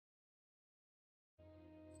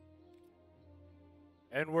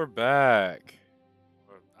And we're back.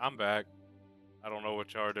 I'm back. I don't know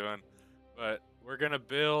what y'all are doing, but we're going to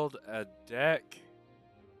build a deck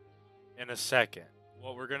in a second.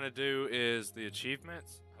 What we're going to do is the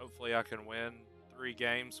achievements. Hopefully, I can win 3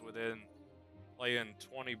 games within playing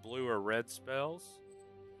 20 blue or red spells.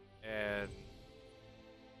 And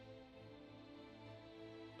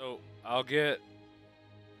so I'll get.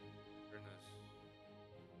 Turn this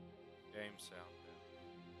game sound down.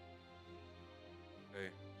 Okay.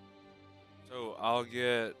 So I'll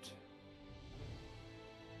get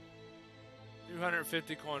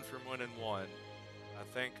 250 coin from winning one. I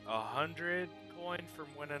think 100 coin from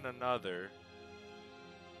winning another.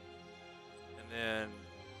 And then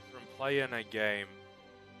from playing a game,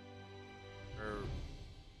 or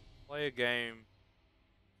play a game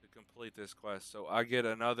to complete this quest. So I get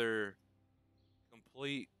another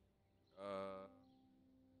complete,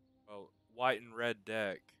 well, white and red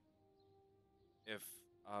deck if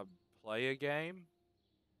I play a game.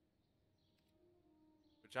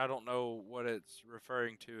 Which I don't know what it's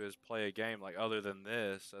referring to as play a game, like other than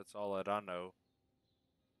this. That's all that I know.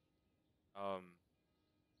 Um,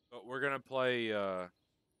 but we're gonna play. I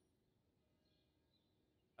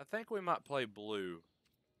think we might play blue,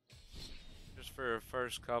 just for our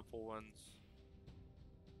first couple ones.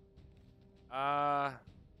 Or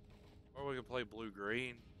we could play blue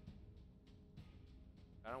green.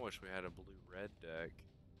 I wish we had a blue red deck.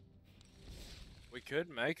 We could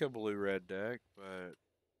make a blue red deck, but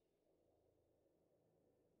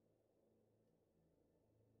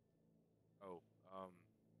oh,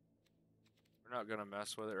 we're not gonna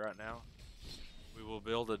mess with it right now. We will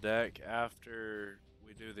build a deck after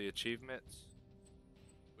we do the achievements,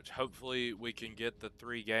 which hopefully we can get the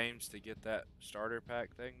 3 games to get that starter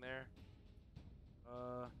pack thing there.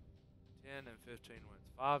 10 and 15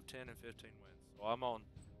 wins. 5, 10, and 15 wins. So I'm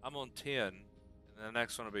on 10, and the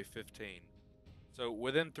next one will be 15. So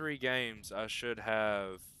within 3 games, I should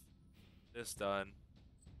have this done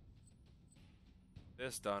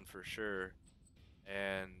for sure,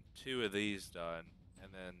 and 2 of these done,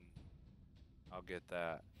 and then I'll get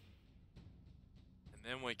that. And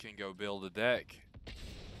then we can go build a deck.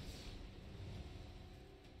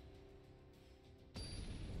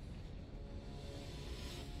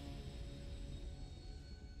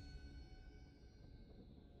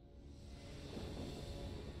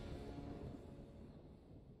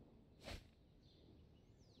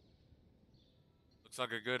 Looks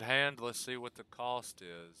like a good hand. Let's see what the cost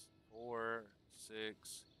is. 4,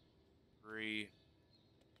 6, 3,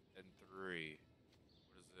 and 3.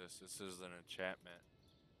 What is this? This is an enchantment.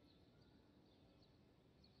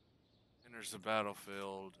 Enters the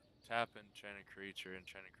battlefield. Tap enchanted creature.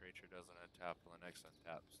 Enchanted creature doesn't untap on the next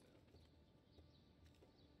untap step.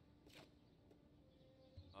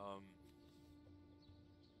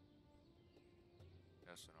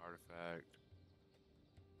 That's an artifact.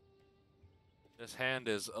 This hand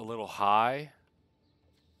is a little high,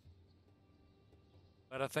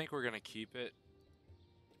 but I think we're gonna keep it.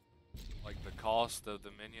 Like the cost of the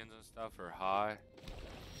minions and stuff are high.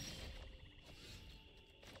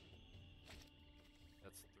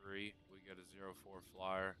 That's 3. We get a 0/4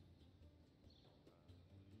 flyer.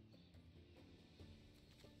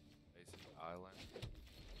 Basic island.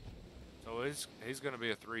 So he's gonna be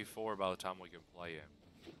a 3/4 by the time we can play him.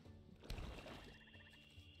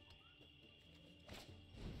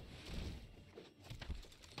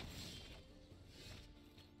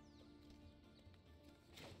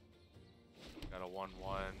 Got a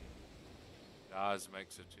 1/1. Dies,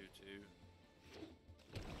 makes a 2/2.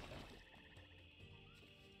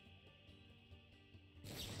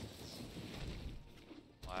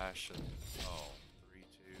 Flash. Oh,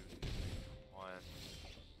 3/2. 1.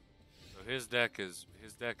 So his deck is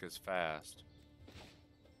fast.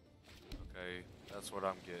 Okay, that's what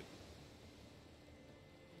I'm getting.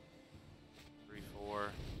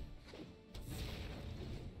 3/4.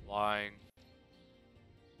 Flying.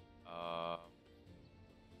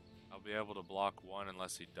 I'll be able to block 1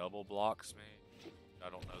 unless he double blocks me. I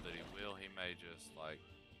don't know that he will. He may just like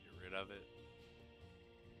get rid of it.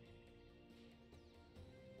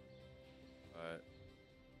 But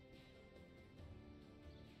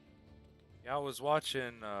yeah, I was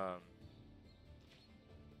watching one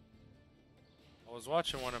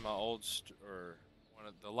of my old or one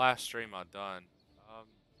of the last stream I done.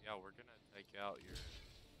 Yeah, we're gonna take out your.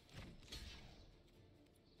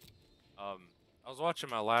 I was watching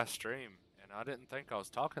my last stream and I didn't think I was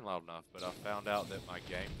talking loud enough, but I found out that my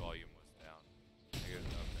game volume was down. Okay,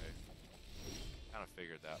 kind of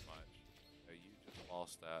figured that much. Okay, you just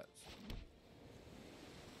lost that. So.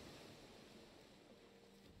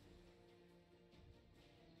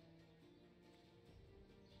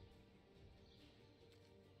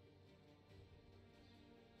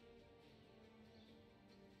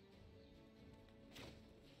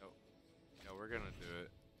 gonna do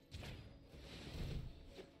it.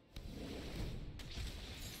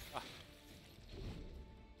 Ah.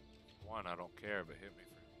 One, I don't care, but hit me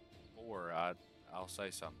for 4, I'll say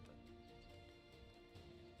something.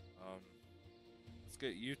 Let's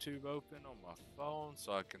get YouTube open on my phone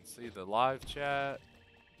so I can see the live chat.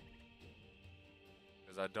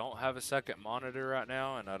 Because I don't have a second monitor right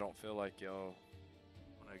now, and I don't feel like y'all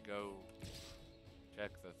want to go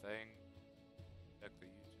check the thing, check the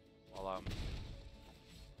YouTube while I'm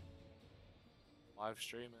live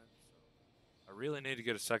streaming. So I really need to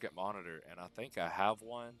get a second monitor, and I think I have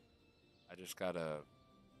one. I just gotta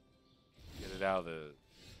get it out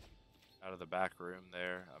of the back room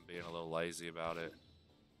there. I'm being a little lazy about it.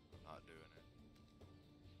 I'm not doing it.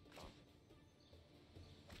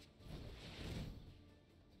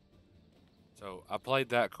 So I played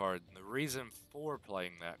that card, and the reason for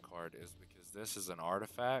playing that card is because this is an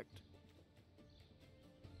artifact.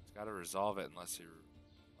 It's got to resolve it unless he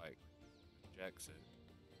like rejects it.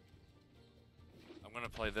 I'm gonna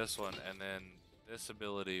play this one, and then this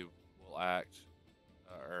ability will act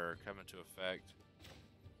or come into effect,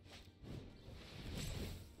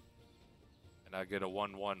 and I get a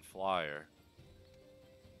 1/1 flyer.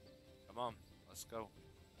 Come on, let's go.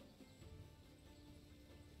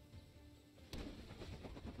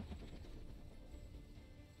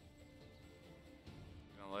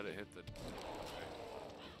 Gonna let it hit the.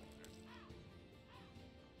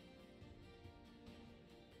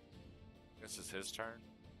 This is his turn.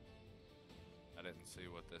 I didn't see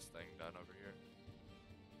what this thing done over here,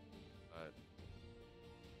 but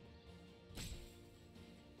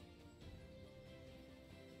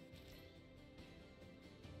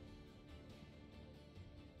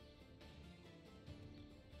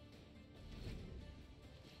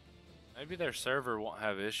maybe their server won't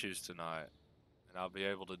have issues tonight, and I'll be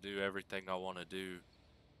able to do everything I want to do.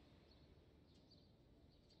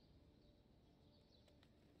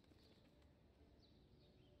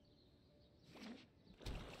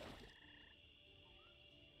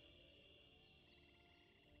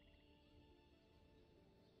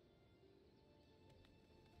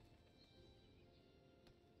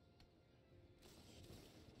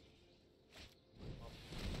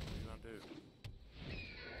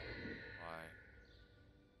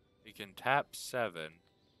 You can tap 7,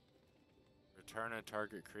 return a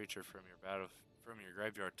target creature from your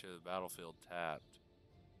graveyard to the battlefield tapped.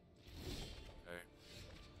 Okay.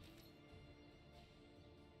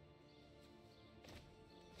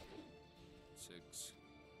 Six.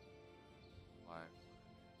 5.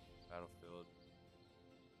 Battlefield.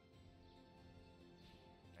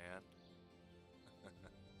 And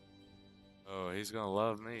oh, he's gonna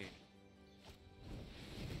love me.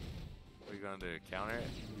 What are you gonna do? Counter it?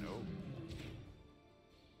 Nope.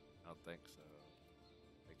 I don't think so.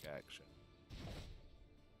 Take action.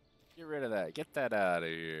 Get rid of that. Get that out of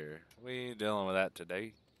here. We ain't dealing with that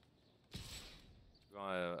today. We're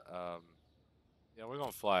gonna, yeah, we're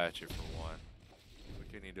gonna fly at you for 1. What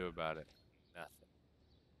can you do about it? Nothing.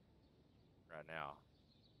 Right now.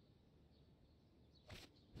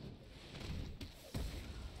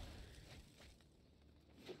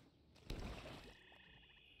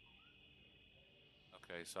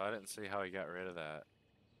 Okay, so I didn't see how he got rid of that.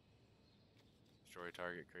 Destroy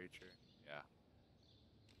target creature. Yeah.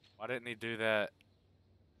 Why didn't he do that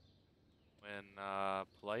when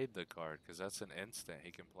played the card? Because that's an instant.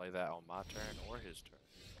 He can play that on my turn or his turn.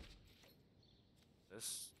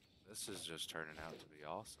 This is just turning out to be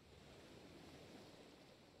awesome.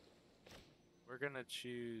 We're gonna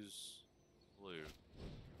choose blue.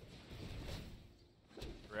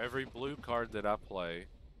 For every blue card that I play,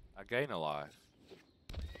 I gain a life.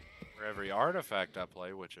 For every artifact I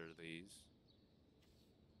play, which are these,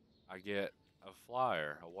 I get a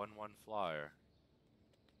flyer, a 1/1 flyer.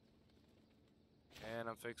 And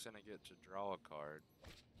I'm fixing to get to draw a card.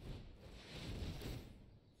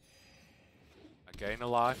 I gain a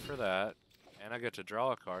life for that, and I get to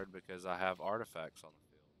draw a card because I have artifacts on the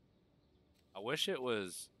field. I wish it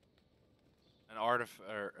was an or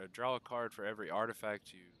draw a card for every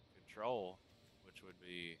artifact you control, which would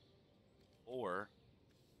be 4.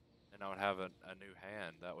 And I would have a new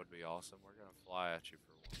hand. That would be awesome. We're gonna fly at you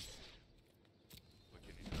for 1. What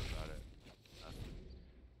can you do about it? Nothing.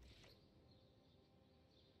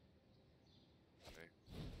 Okay.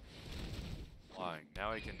 Flying.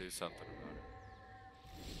 Now he can do something about it.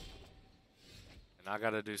 And I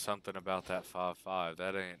gotta do something about that 5/5.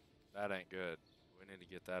 That ain't good. We need to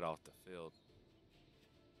get that off the field.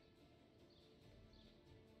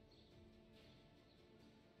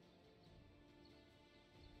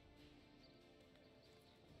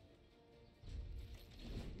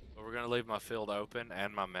 But we're gonna leave my field open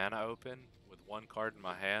and my mana open with one card in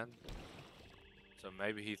my hand. So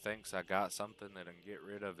maybe he thinks I got something that can get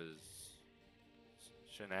rid of his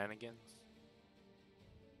shenanigans.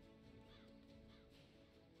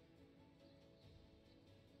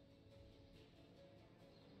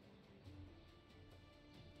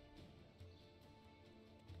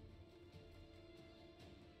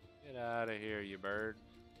 Get out of here, you bird.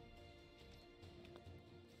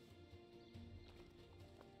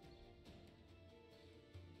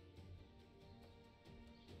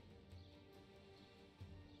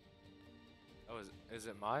 Oh, is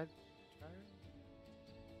it my turn?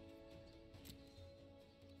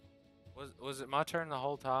 Was it my turn the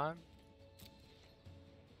whole time?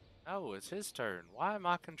 No, it's his turn. Why am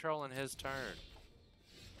I controlling his turn?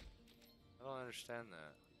 I don't understand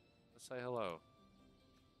that. Let's say hello.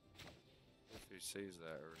 If he sees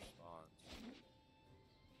that or responds.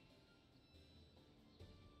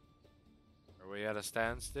 Are we at a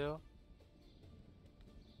standstill?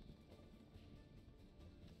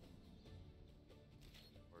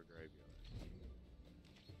 Or graveyard?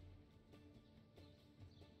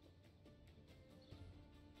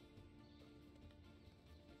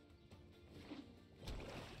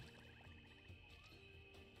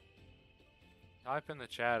 Type in the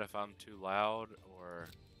chat if I'm too loud or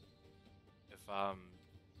if I'm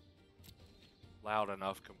loud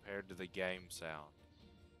enough compared to the game sound.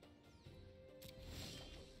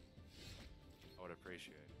 I would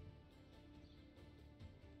appreciate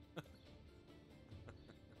it.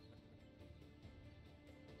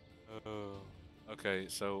 Oh. Okay,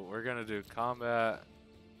 so we're gonna do combat.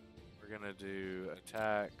 We're gonna do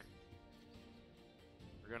attack.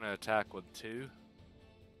 We're gonna attack with 2,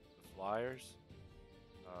 the flyers.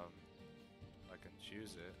 I can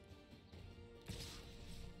choose it.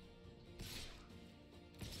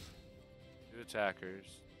 2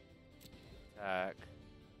 attackers. Attack.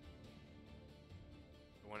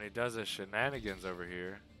 And when he does his shenanigans over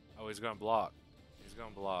here, oh, he's gonna block. He's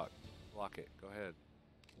gonna block. Block it. Go ahead.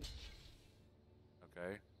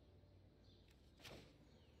 Okay.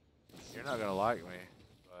 You're not gonna like me,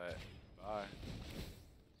 but bye.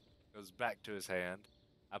 Goes back to his hand.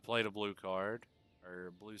 I played a blue card, or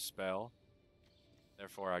a blue spell.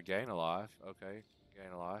 Therefore, I gain a life. Okay,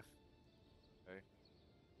 gain a life. Okay.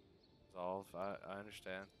 Resolve. I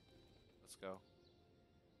understand. Let's go.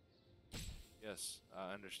 Yes,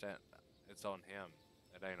 I understand. It's on him.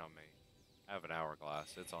 It ain't on me. I have an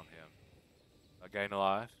hourglass. It's on him. I gain a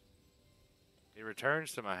life. He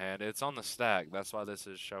returns to my hand. It's on the stack. That's why this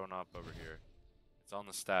is showing up over here. It's on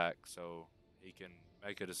the stack, so he can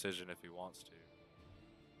make a decision if he wants to.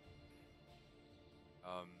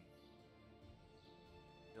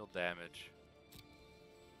 He'll damage.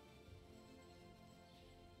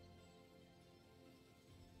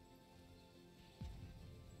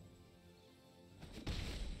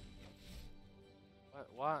 What?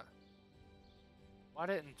 Why? Why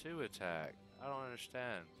didn't 2 attack? I don't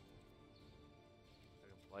understand. I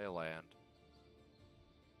can play a land.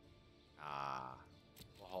 Ah,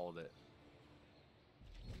 we'll hold it.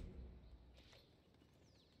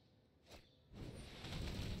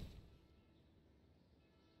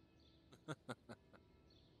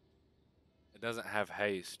 It doesn't have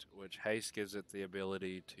haste, which haste gives it the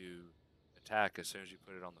ability to attack as soon as you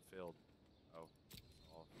put it on the field. Oh.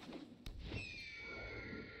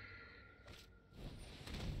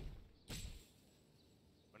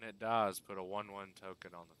 When it dies, put a 1/1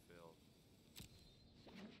 token on the field.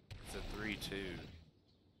 It's a 3/2.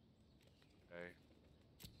 Okay.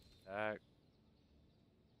 Attack.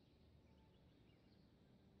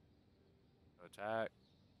 Attack.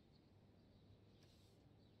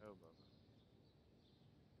 Oh, Bubba.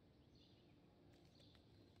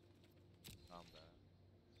 Combat.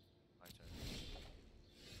 My turn.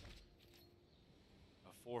 A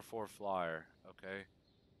 4/4 flyer. Okay.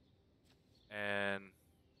 And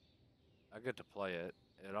I get to play it.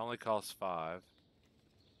 It only costs 5.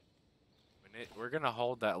 We're gonna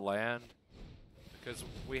hold that land because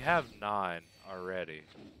we have 9 already.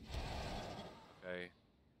 Okay.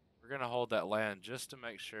 We're gonna hold that land just to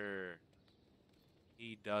make sure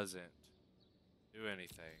he doesn't do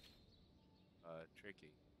anything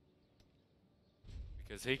tricky.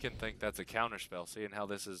 Because he can think that's a counterspell. Seeing how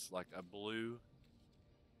this is like a blue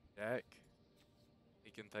deck,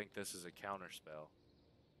 he can think this is a counterspell.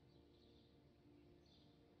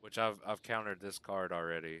 Which I've countered this card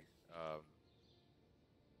already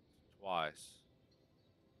twice.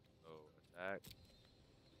 So attack.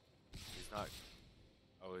 He's not.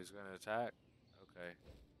 Oh, he's gonna attack. Okay.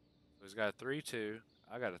 So he's got a 3/2.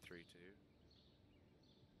 I got a 3/2.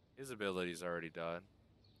 His ability's already done.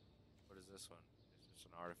 this one. It's just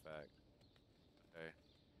an artifact. Okay.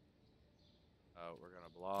 We're gonna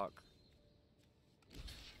block.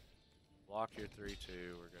 Block your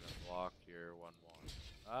 3/2. We're gonna block your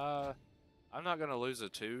 1/1. I'm not gonna lose a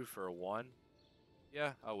 2 for a 1.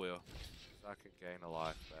 Yeah, I will. 'Cause I could gain a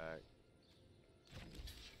life back.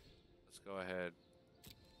 Let's go ahead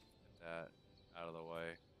and get that out of the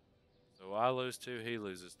way. So I lose 2, he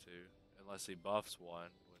loses 2. Unless he buffs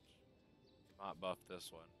 1, which he might buff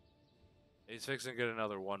this one. He's fixing to get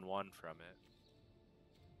another 1/1 from it.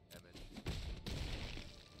 Damage.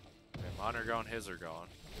 Okay, mine are gone, his are gone.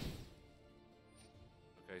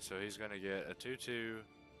 Okay, so he's gonna get a 2/2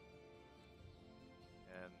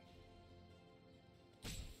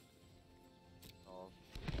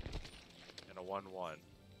 and a 1/1.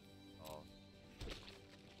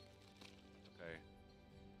 Okay.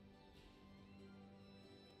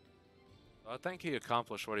 So I think he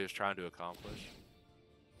accomplished what he was trying to accomplish.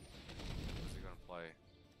 What's he gonna play?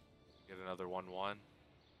 Get another 1/1.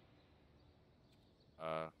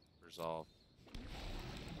 Resolve.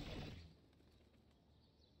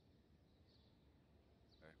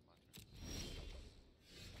 Okay, my turn.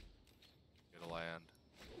 Get a land.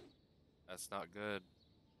 That's not good.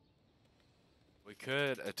 We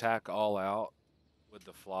could attack all out with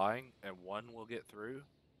the flying, and 1 will get through.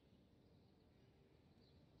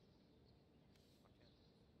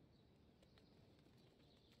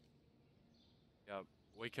 Yeah,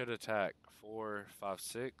 we could attack 4, 5,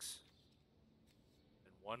 6.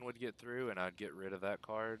 1 would get through, and I'd get rid of that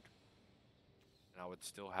card, and I would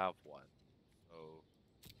still have 1. So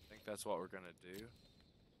I think that's what we're gonna do.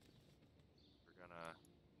 We're gonna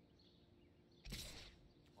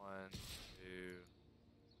 1, 2,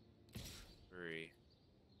 3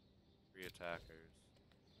 attackers.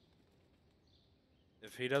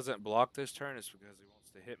 If he doesn't block this turn, it's because he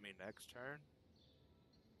wants to hit me next turn,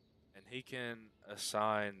 and he can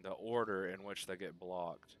assign the order in which they get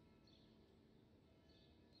blocked.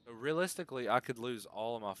 So realistically, I could lose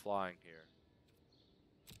all of my flying here.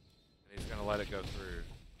 And he's going to let it go through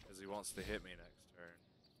because he wants to hit me next turn.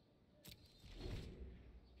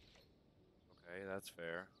 Okay, that's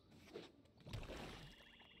fair.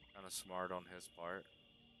 Kind of smart on his part.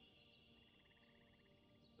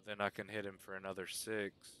 But then I can hit him for another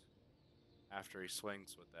 6 after he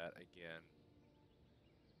swings with that again.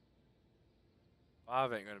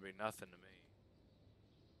 5 ain't going to be nothing to me.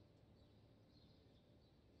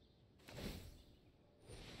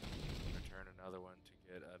 Return another one to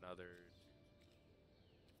get another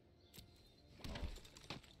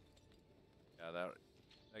 2/2. Yeah,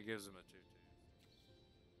 that gives him a 2/2.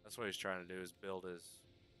 That's what he's trying to do, is build his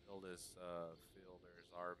field or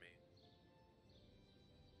his army.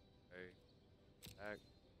 Okay, attack.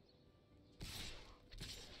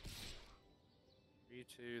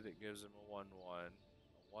 3/2 that gives him a 1/1,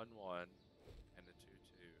 a 1/1, and a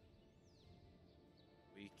 2/2.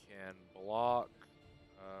 We can block.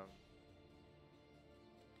 I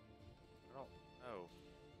don't know.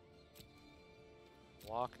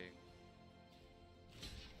 Blocking.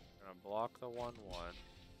 Gonna block the 1/1.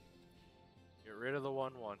 Get rid of the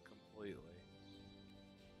 1/1 completely.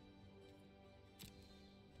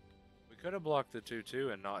 We could have blocked the 2/2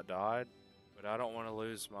 and not died, but I don't want to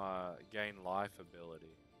lose my gain life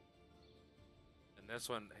ability. And this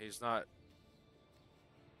one, he's not.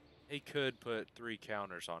 He could put 3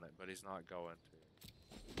 counters on it, but he's not going to.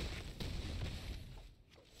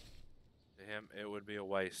 To him, it would be a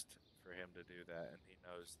waste for him to do that, and he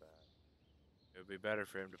knows that. It would be better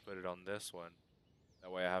for him to put it on this one. That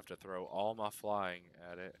way I have to throw all my flying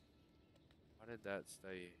at it. Why did that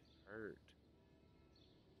stay hurt?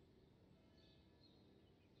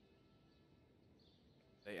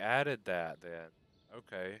 They added that then.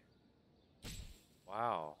 Okay.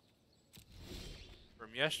 Wow.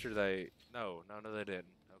 From yesterday, no, they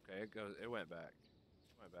didn't. Okay, it went back.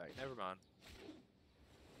 Never mind.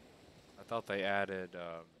 I thought they added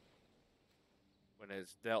when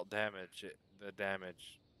it's dealt damage, the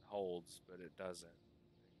damage holds, but it doesn't.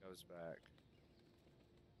 It goes back.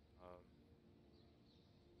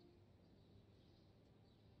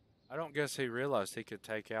 I don't guess he realized he could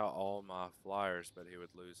take out all my flyers, but he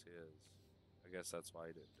would lose his. I guess that's why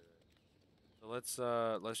he didn't do it.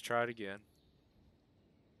 So let's try it again.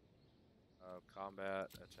 Combat,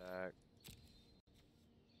 attack.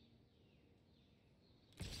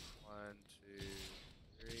 1, 2,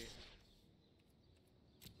 3.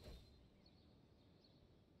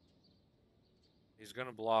 He's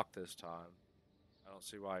gonna block this time. I don't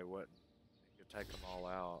see why he wouldn't. He could take them all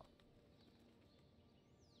out.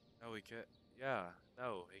 No, he can't. Yeah,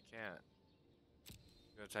 no, he can't.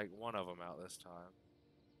 He's gonna take one of them out this time.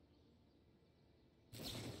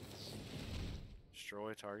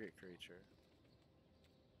 Destroy target creature.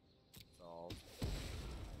 Solved.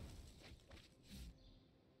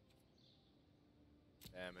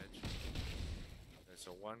 Damage. Okay,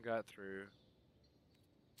 so one got through.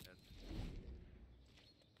 And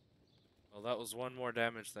well, that was one more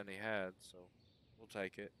damage than he had, so we'll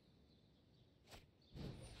take it.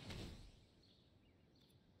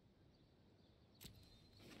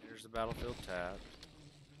 Here's the battlefield tapped.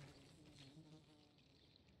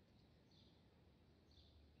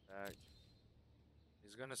 Back.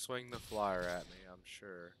 He's gonna swing the flyer at me, I'm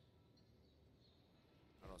sure.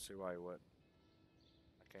 I don't see why he wouldn't.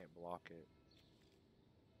 I can't block it.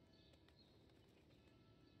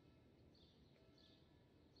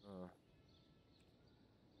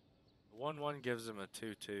 The 1/1 gives him a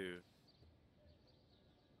 2/2.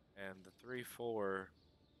 And the 3/4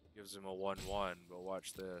 gives him a 1/1, but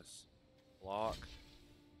watch this. Block.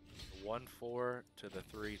 The 1/4 to the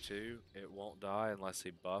 3/2, it won't die unless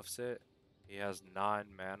he buffs it. He has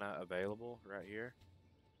 9 mana available right here.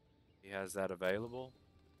 He has that available.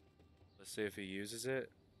 Let's see if he uses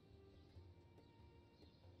it.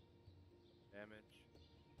 Damage.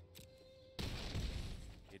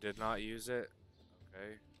 He did not use it.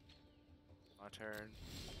 Okay. My turn.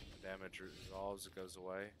 Damage resolves, it goes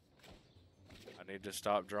away. I need to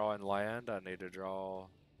stop drawing land. I need to draw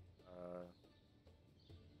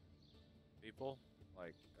people,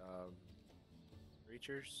 like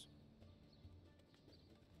creatures.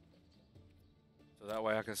 So that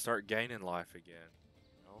way I can start gaining life again.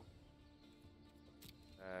 You know?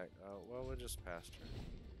 Well, we'll just pass turn.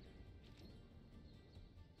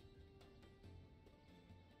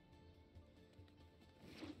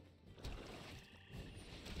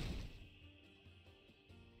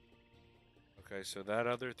 Okay, so that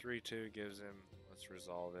other 3/2 gives him, let's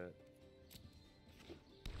resolve it.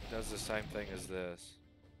 It does the same thing as this.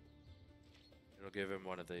 It'll give him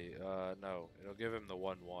one of the, no, it'll give him the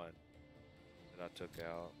 1/1 that I took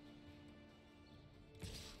out.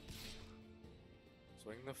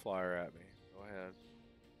 Swing the flyer at me, go ahead.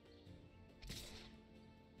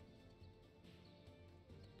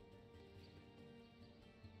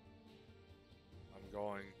 I'm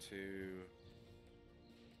going to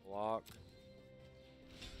block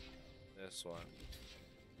this one.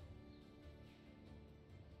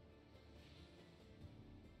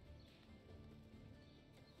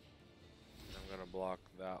 I'm gonna block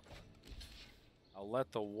that one. I'll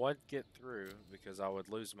let the 1 get through because I would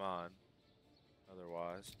lose mine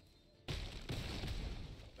otherwise.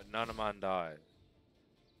 But none of mine died.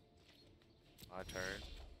 My turn.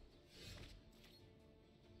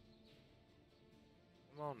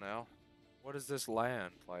 Come on now. What is this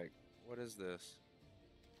land? Like, what is this?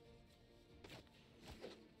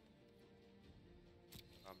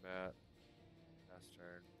 Combat. Pass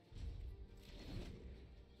turn.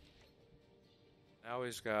 Now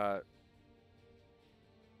he's got...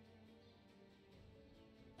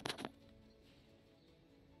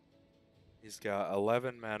 He's got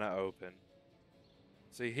 11 mana open.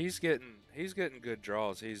 See, he's getting good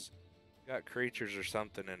draws. He's got creatures or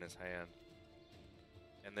something in his hand.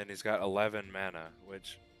 And then he's got 11 mana,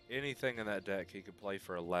 which anything in that deck he could play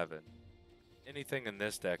for 11. Anything in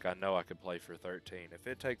this deck I know I could play for 13. If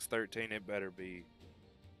it takes 13, it better be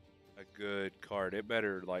a good card. It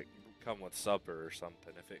better like come with supper or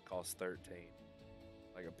something if it costs 13.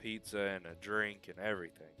 Like a pizza and a drink and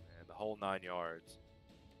everything, man. The whole 9 yards.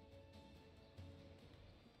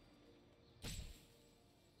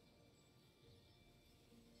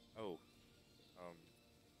 Oh.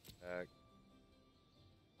 Deck.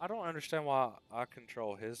 I don't understand why I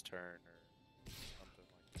control his turn or something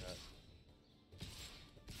like that.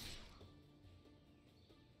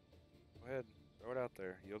 Go ahead, throw it out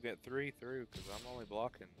there. You'll get 3 through because I'm only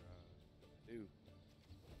blocking 2.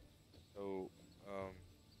 So,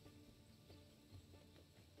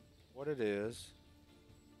 what it is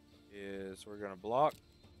we're going to block.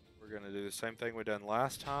 We're going to do the same thing we done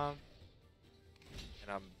last time. And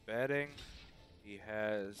I'm betting he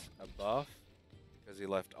has a buff because he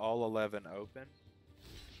left all 11 open.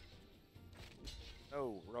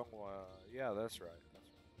 No, wrong one. Yeah, that's right.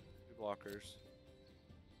 2 blockers.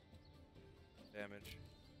 Damage.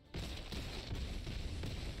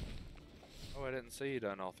 Oh, I didn't see you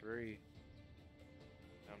done all 3.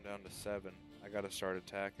 I'm down to 7. I gotta start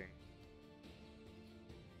attacking.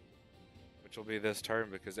 Which will be this turn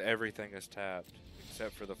because everything is tapped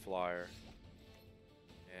except for the flyer.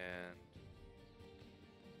 And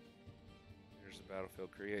here's the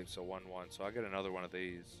battlefield create, so 1/1. So I get another one of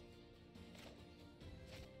these.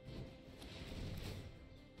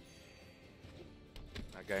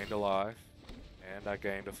 I gained a life, and I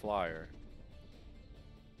gained a flyer.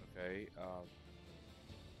 Okay.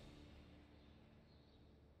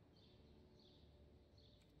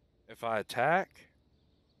 If I attack,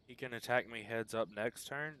 he can attack me heads up next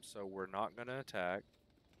turn, so we're not gonna attack.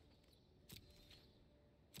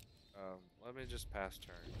 Let me just pass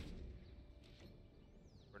turn.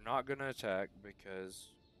 We're not gonna attack because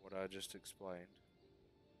what I just explained.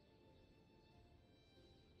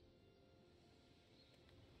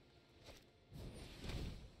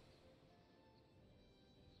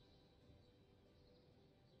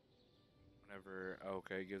 Whenever,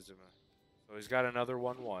 okay, gives him a, so he's got another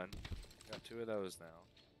 1/1. Got 2 of those now.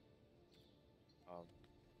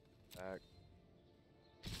 Back,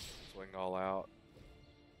 swing all out.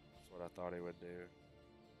 That's what I thought he would do.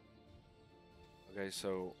 Okay,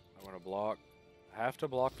 so I'm gonna block. I have to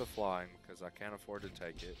block the flying because I can't afford to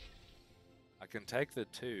take it. I can take the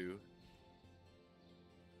 2.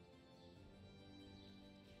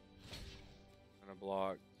 I'm gonna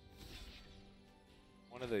block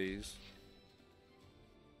one of these.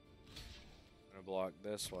 I'm gonna block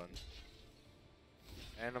this one.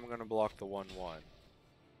 And I'm gonna block the 1/1.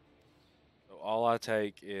 So all I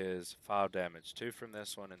take is 5 damage. 2 from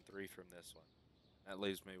this one and 3 from this one. That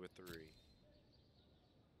leaves me with 3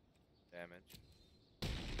 damage.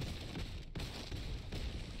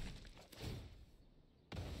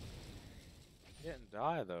 He didn't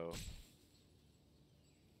die though.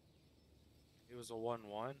 He was a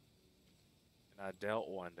 1/1 and I dealt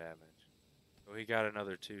 1 damage. So he got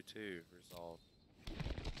another 2/2 resolved.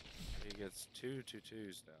 He gets 2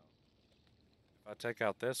 2/2s now. If I take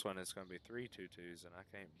out this one, it's going to be 3 2/2s, and I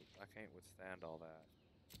can't withstand all that.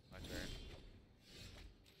 My turn.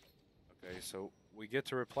 Okay, so we get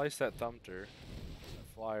to replace that Thumper, that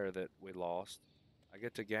flyer that we lost. I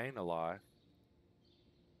get to gain a life.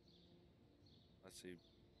 Let's see,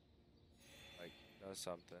 like, does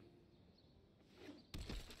something.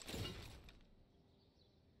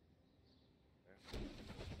 Okay.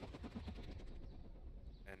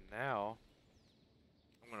 And now,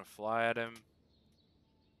 I'm going to fly at him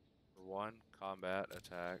for 1, combat,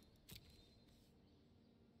 attack. I'm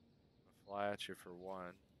going to fly at you for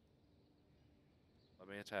 1. Let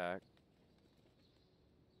me attack.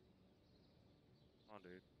 Come on,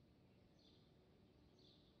 dude.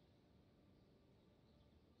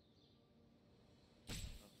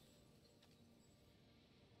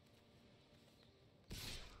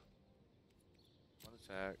 One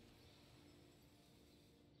attack.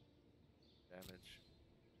 Damage.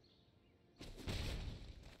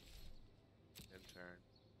 End turn.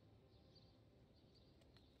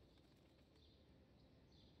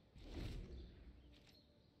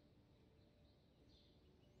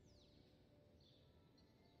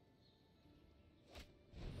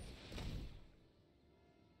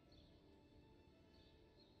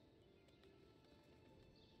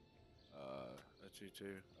 A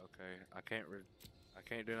 2/2. Okay, I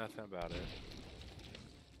can't do nothing about it.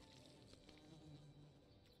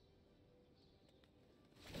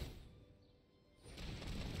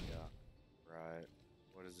 Yeah, right.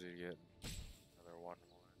 What does he get? Another 1/1.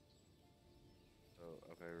 So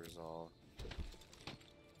okay, resolve.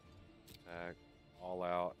 Attack. All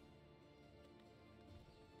out.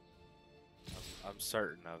 I'm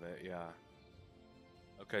certain of it. Yeah.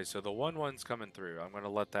 Okay, so the 1/1's coming through. I'm gonna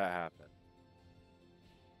let that happen.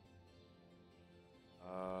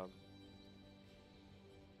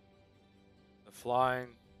 The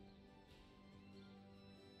flying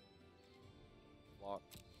block.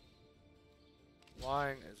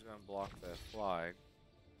 Flying is gonna block the flying.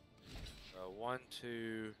 1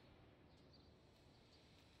 2.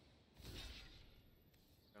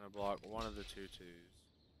 Gonna block one of the 2/2s,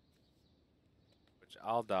 which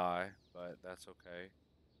I'll die, but that's okay.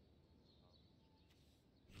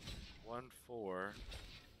 1 4.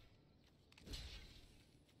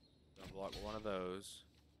 Gonna block one of those.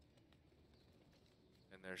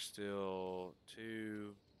 And there's still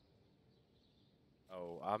 2.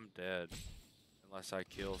 Oh, I'm dead. Unless I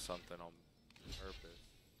kill something on purpose.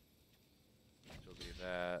 Which will be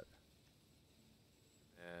that.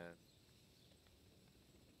 And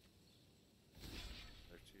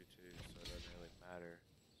they're 2/2, so it doesn't really matter.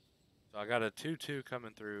 So I got a 2/2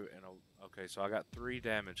 coming through, and okay, so I got 3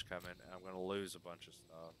 damage coming, and I'm gonna lose a bunch of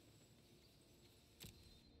stuff.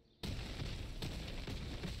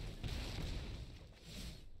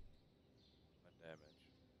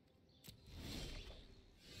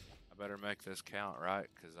 Better make this count, right?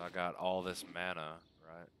 Because I got all this mana,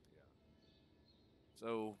 right? Yeah.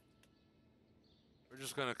 So, we're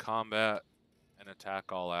just going to combat and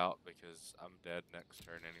attack all out because I'm dead next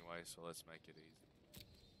turn anyway, so let's make it easy.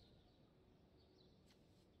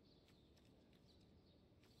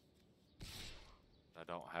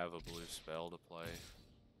 don't have a blue spell to play.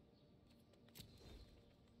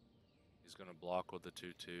 He's gonna block with the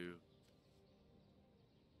 2/2.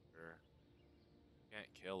 Sure.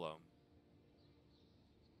 Can't kill him.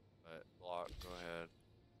 But block, go ahead.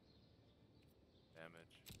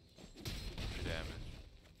 Damage. 2 damage.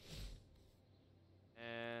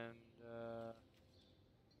 And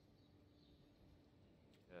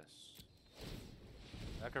yes.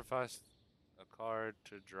 Sacrifice a card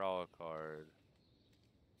to draw a card.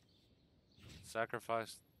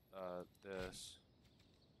 Sacrifice this.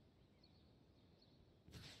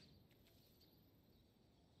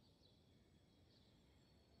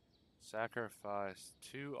 Sacrifice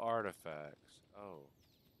 2 artifacts. Oh.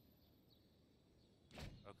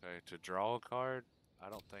 Okay, to draw a card? I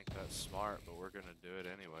don't think that's smart, but we're gonna do it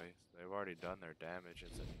anyway. They've already done their damage.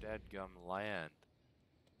 It's a deadgum land.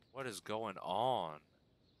 What is going on?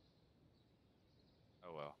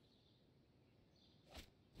 Oh well.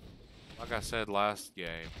 Like I said last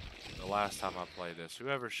game, the last time I played this,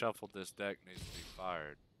 whoever shuffled this deck needs to be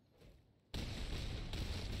fired.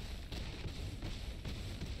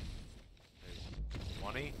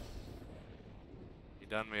 20? He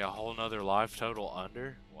done me a whole nother life total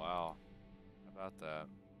under? Wow. How about that?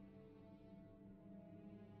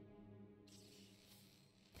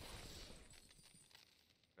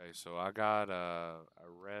 Okay, so I got a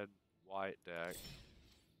red-white deck.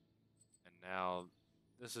 And now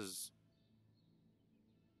this is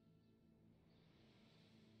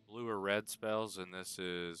blue or red spells, and this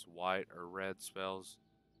is white or red spells.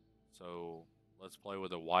 So let's play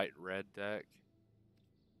with a white-red deck.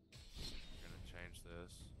 We're gonna change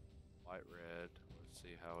this. White-red. Let's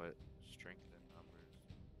see how it strengthens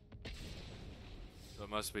numbers. So it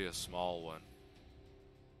must be a small one.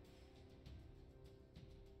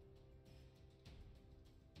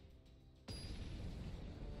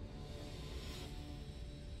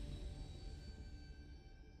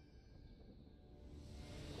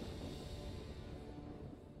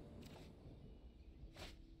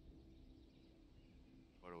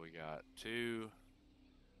 What do we got? 2.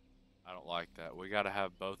 I don't like that. We gotta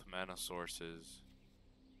have both mana sources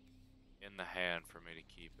in the hand for me to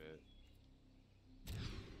keep it.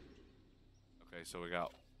 Okay, so we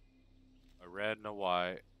got a red and a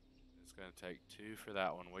white. It's gonna take 2 for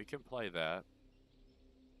that one. We can play that.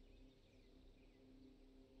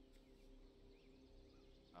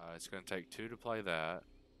 It's gonna take 2 to play that.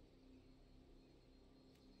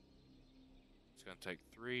 It's gonna take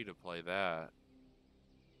 3 to play that.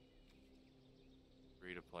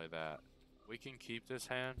 3 to play that. We can keep this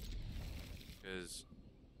hand because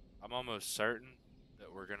I'm almost certain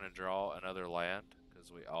that we're gonna draw another land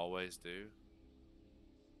because we always do.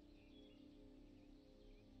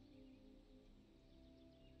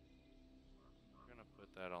 We're gonna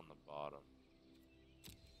put that on the bottom.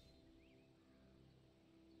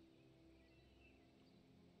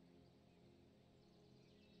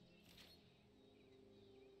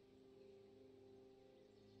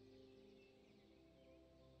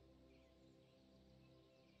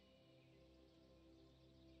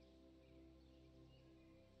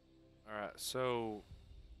 Alright, so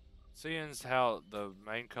seeing as how the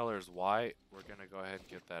main color is white, we're gonna go ahead and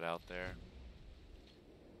get that out there.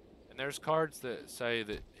 And there's cards that say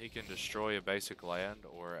that he can destroy a basic land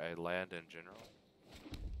or a land in general.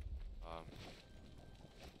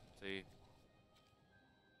 See?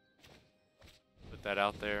 Put that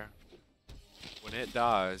out there. When it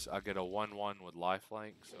dies, I get a 1/1 with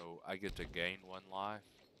lifelink, so I get to gain 1 life.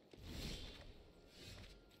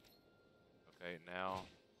 Okay, now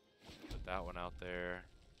put that one out there.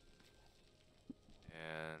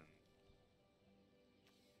 And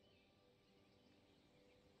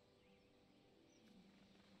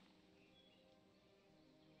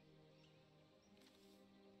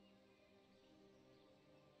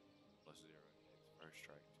plus 0 takes first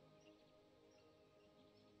strike.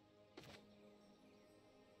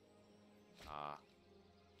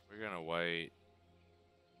 We're gonna wait.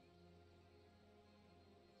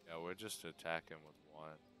 Yeah, we're just attacking with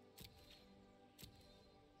 1.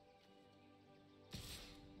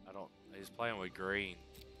 He's playing with green.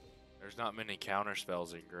 There's not many counter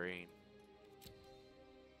spells in green.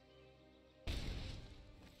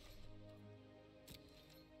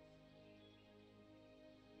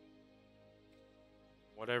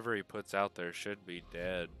 Whatever he puts out there should be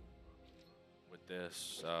dead with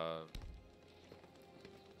this,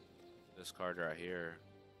 this card right here.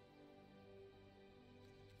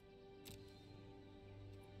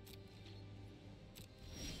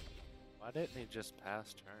 Why didn't he just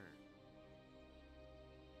pass turn?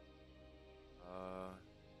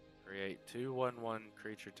 Create 2/1/1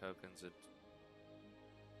 creature tokens.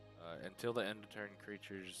 Until the end of turn,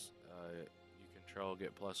 creatures you control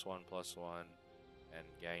get +1/+1 and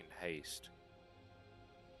gain haste.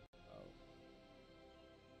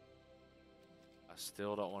 I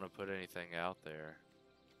still don't want to put anything out there.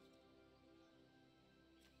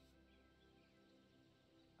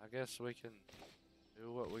 I guess we can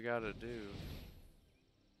do what we gotta do.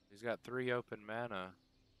 He's got 3 open mana,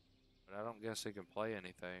 but I don't guess he can play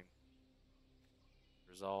anything.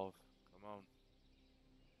 Resolve. Come on.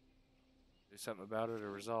 Do something about it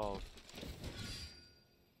or resolve.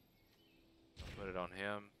 Put it on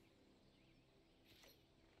him.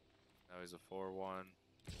 Now he's a 4/1.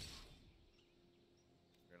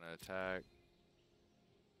 We're gonna attack.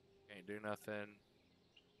 Can't do nothing.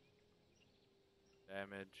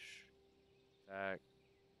 Damage. Attack.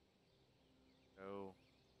 Go.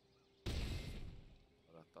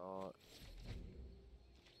 What I thought.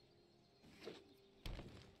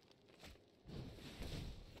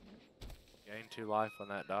 Gain 2 life when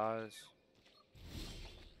that dies.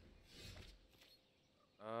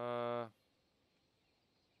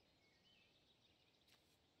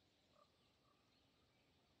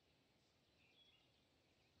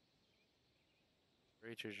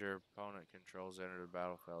 Creatures your opponent controls enter the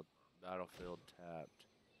battlefield tapped.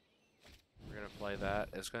 We're gonna play that.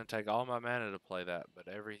 It's gonna take all my mana to play that, but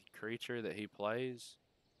every creature that he plays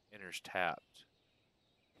enters tapped.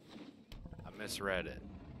 I misread it.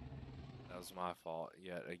 That was my fault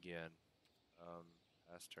yet again.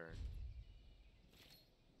 Pass turn.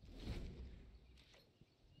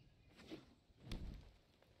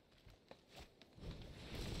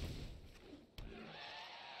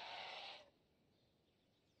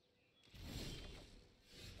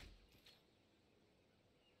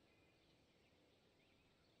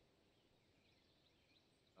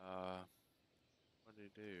 What did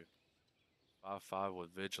he do? 5/5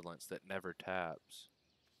 with vigilance that never taps.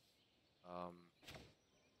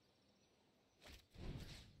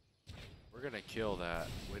 We're gonna kill that.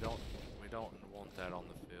 We don't want that on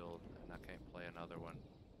the field, and I can't play another one.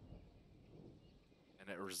 And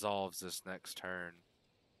it resolves this next turn.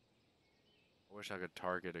 I wish I could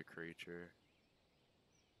target a creature.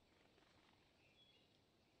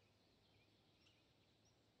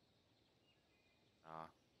 Nah,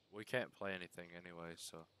 we can't play anything anyway,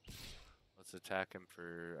 so let's attack him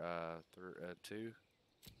for 2.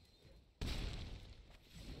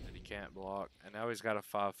 And he can't block. And now he's got a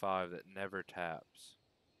 5/5 that never taps.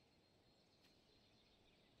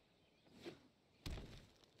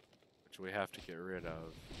 Which we have to get rid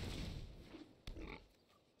of.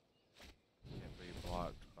 Can't be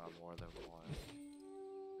blocked by more than one.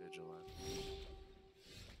 Vigilant.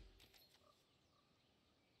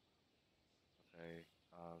 Okay,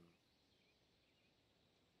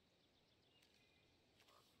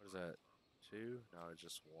 what is that? 2? No, it's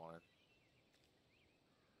just 1.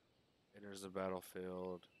 Enters the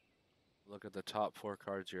battlefield. Look at the top 4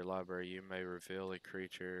 cards of your library. You may reveal a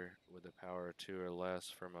creature with a power of 2 or less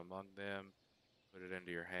from among them. Put it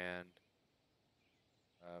into your hand.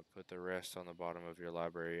 Put the rest on the bottom of your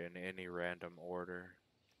library in any random order.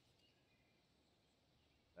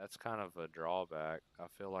 That's kind of a drawback. I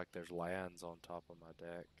feel like there's lands on top of my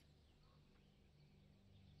deck.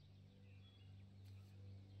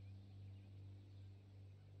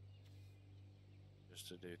 Just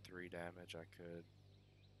to do 3 damage, I could.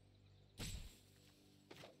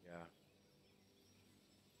 Yeah.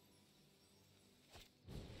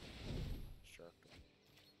 Destructive.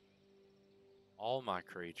 All my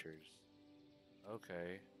creatures.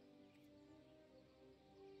 Okay.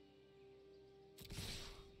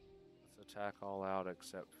 Let's attack all out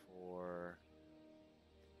except for...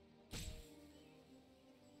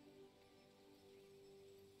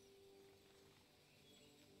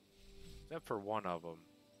 Except for one of them.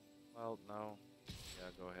 Well, no.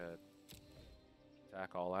 Yeah, go ahead.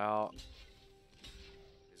 Attack all out.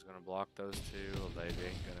 He's gonna block those 2. They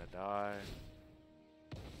ain't gonna die.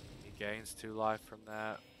 He gains 2 life from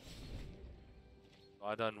that. So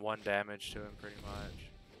I done 1 damage to him pretty much.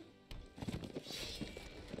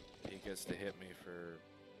 He gets to hit me for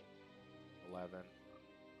 11.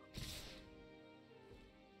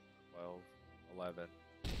 12. 11.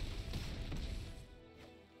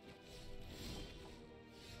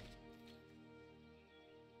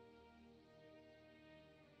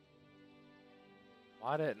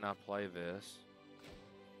 Why didn't I play this?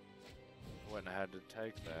 I wouldn't have had to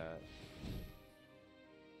take that.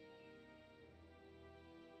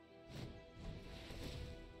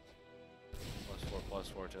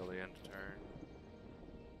 +4/+4 till the end of turn.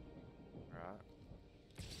 Right.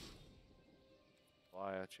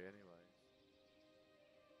 Fly at you anyway.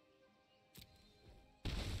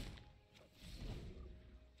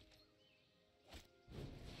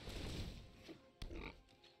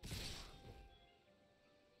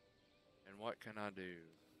 I do?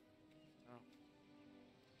 Oh.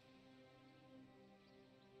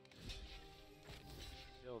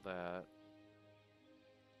 Kill that.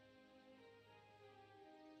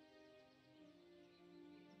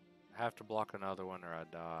 I have to block another one or I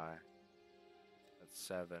die. That's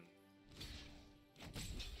 7.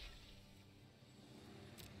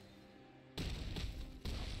 Get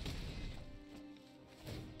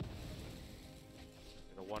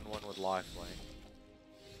a 1/1 with lifelink.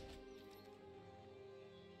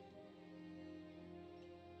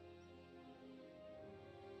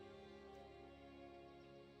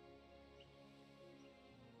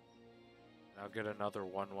 I'll get another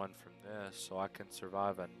 1/1 from this, so I can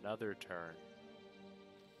survive another turn.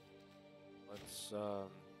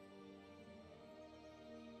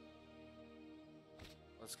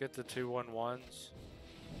 Let's get the 2 1/1s,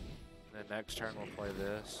 and then next turn we'll play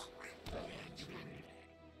this.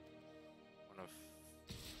 I'm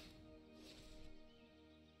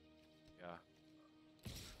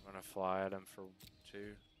gonna fly at him for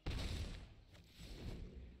 2.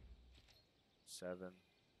 7.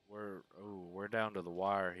 We're down to the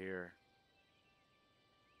wire here.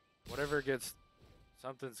 Whatever gets,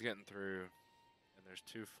 something's getting through, and there's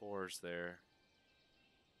 2 4s there.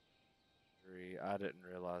 3. I didn't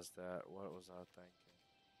realize that. What was I thinking?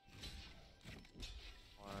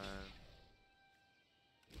 1.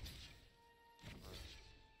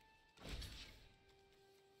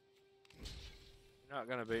 You're not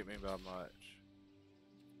gonna beat me by much.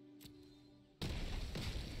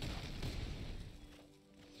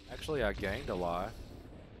 Actually, I gained a life.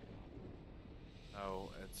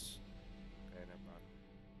 No, it's... Okay, never mind.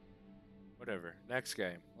 Whatever. Next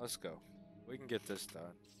game. Let's go. We can get this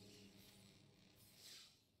done.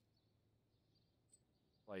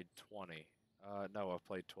 Played 20. No, I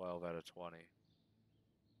played 12 out of 20.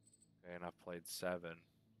 Okay, and I played 7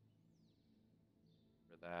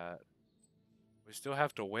 for that. We still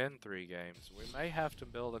have to win 3 games. We may have to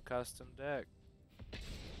build a custom deck.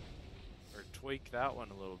 Or tweak that one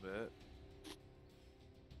a little bit.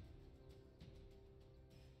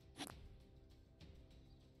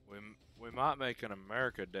 We might make an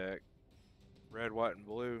America deck. Red, white, and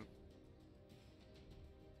blue.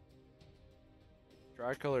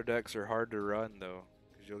 Tricolor decks are hard to run though,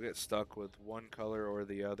 because you'll get stuck with one color or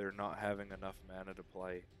the other not having enough mana to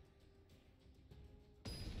play.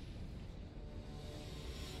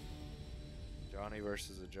 Johnny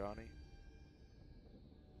versus a Johnny.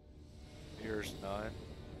 Here's none.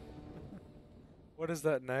 What is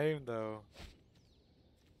that name though?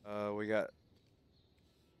 We got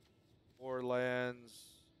 4 lands.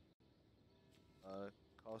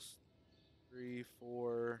 Cost 3,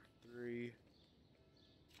 4, 3.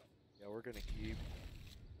 Yeah, we're gonna keep.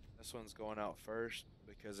 This one's going out first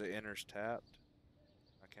because it enters tapped.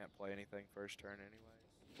 I can't play anything first turn anyways.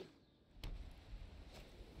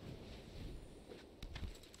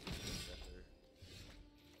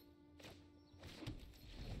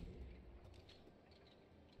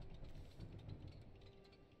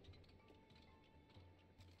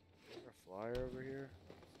 Flyer over here?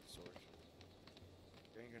 Sword.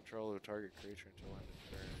 Gain control of a target creature until end of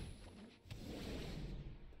turn.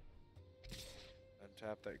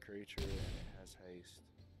 Untap that creature and it has haste.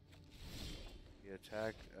 He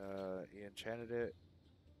attacked, he enchanted it.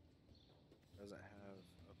 Doesn't have,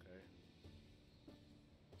 okay.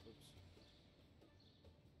 Oops.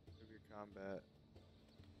 Move your combat.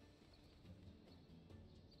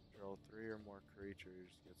 Control 3 or more creatures,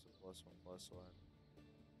 gets a +1/+1.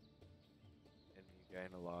 And you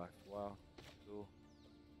gain a life. Wow, cool.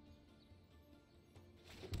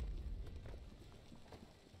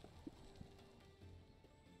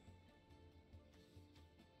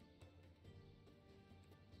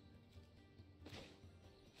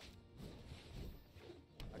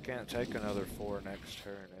 I can't take another 4 next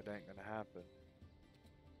turn. It ain't gonna happen.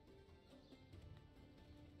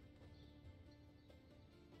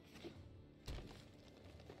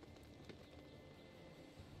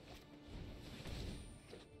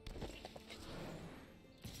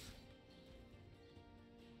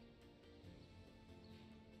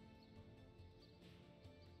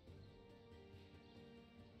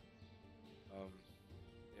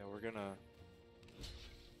 Yeah, we're gonna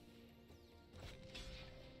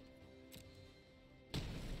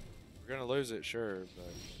lose it, sure, but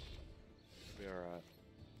it'll be alright.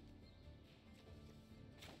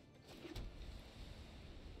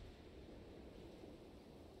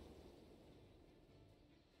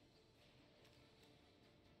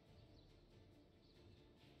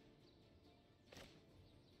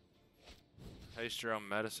 Taste your own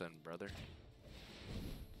medicine, brother.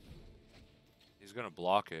 He's gonna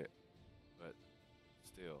block it, but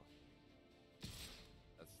deal.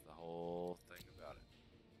 That's the whole thing about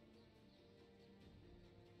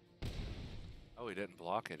it. Oh, he didn't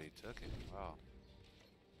block it, he took it. Wow.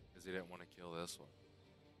 Because he didn't want to kill this one.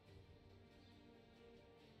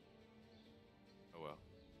 Oh well.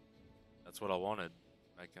 That's what I wanted.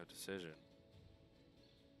 Make a decision.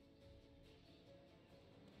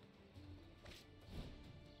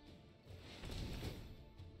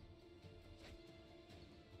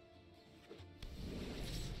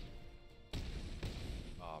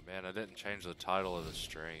 Oh man, I didn't change the title of the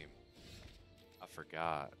stream. I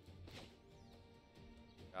forgot.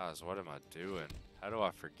 Guys, what am I doing? How do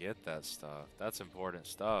I forget that stuff? That's important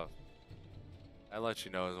stuff. That lets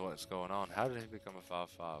you know what's going on. How did he become a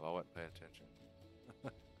 5/5? I wasn't paying attention.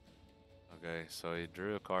 Okay, so he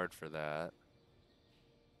drew a card for that.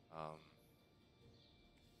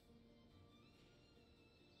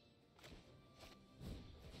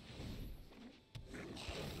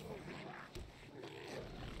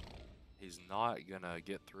 He's not gonna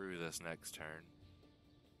get through this next turn.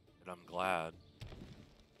 But I'm glad.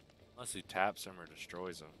 Unless he taps him or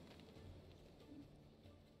destroys him.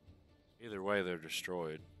 Either way, they're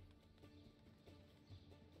destroyed.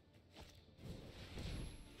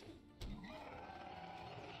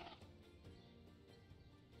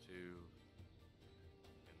 Two.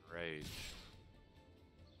 Enrage.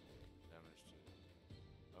 Damage to.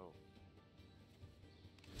 Oh.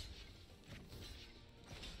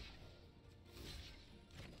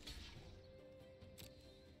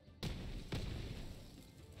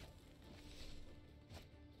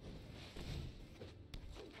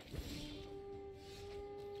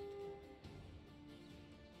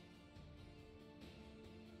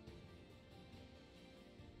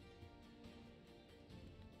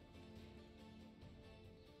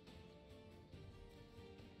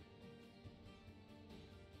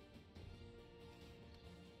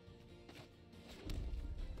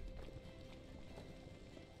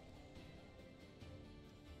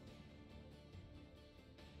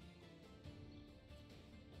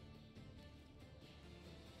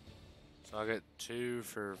 So I get 2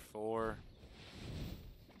 for 4.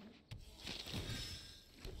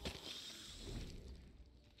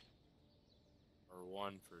 Or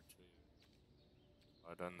 1 for 2.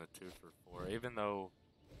 I've done the 2 for 4. Even though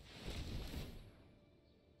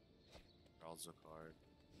draws a card.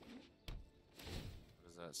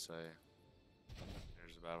 What does that say?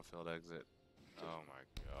 There's a battlefield exit. Oh my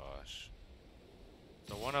gosh.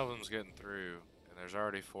 So one of them's getting through, and there's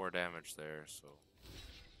already 4 damage there, so.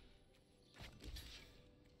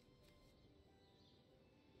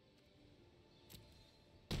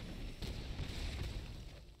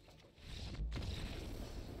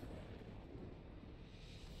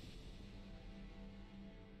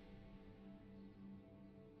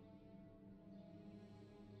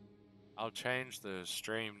 I'll change the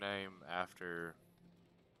stream name after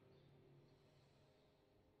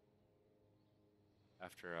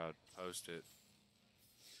I post it.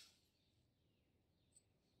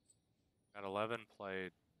 Got 11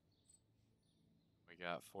 played. We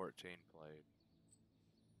got 14 played.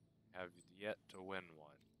 Have yet to win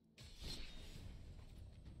one.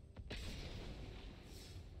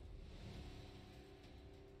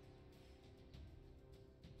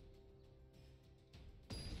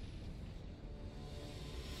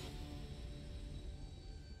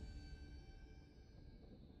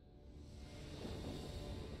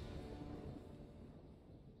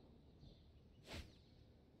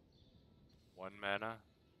 One mana?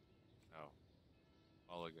 No.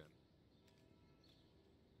 Mulligan.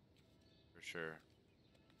 For sure.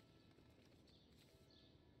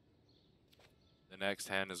 The next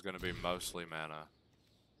hand is going to be mostly mana.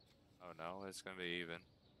 Oh no, it's going to be even.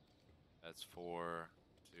 That's 4,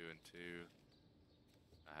 2 and 2.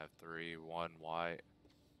 I have 3, 1 white.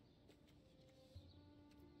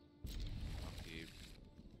 I'll keep.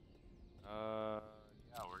 Yeah,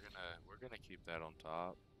 we're gonna keep that on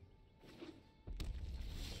top.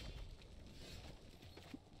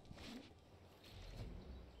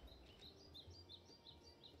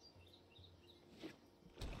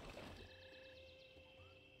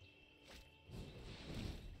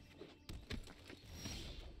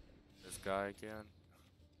 This guy again.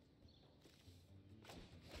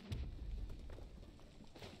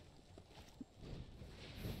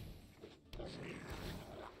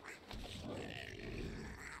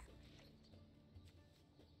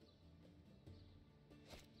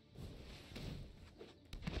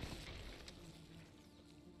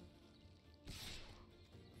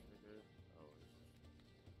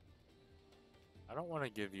 I don't want to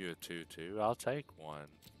give you a 2/2. I'll take one.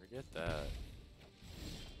 Forget that.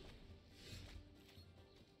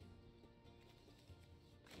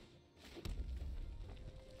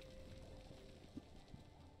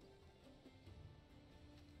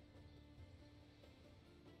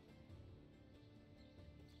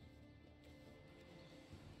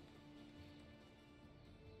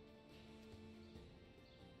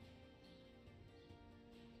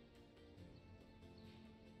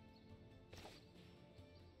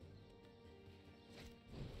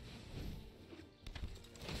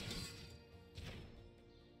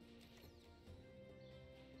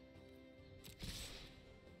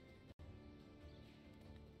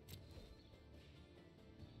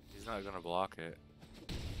 not gonna block it.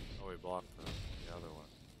 Oh, we blocked the other one.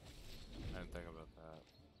 I didn't think about that.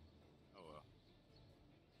 Oh well.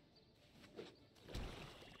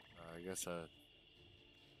 I guess I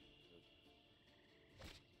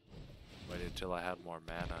waited till I had more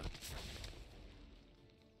mana.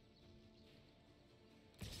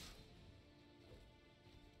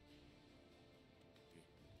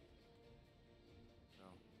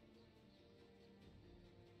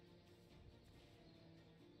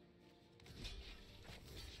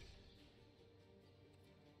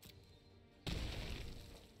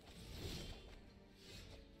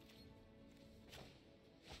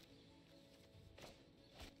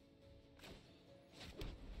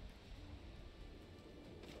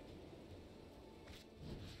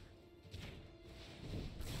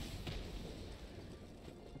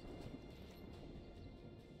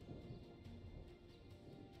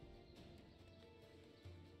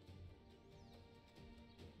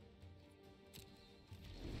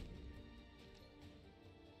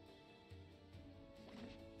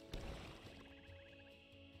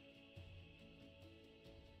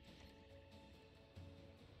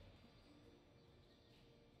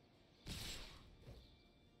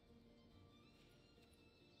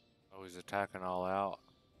 Oh, he's attacking all out.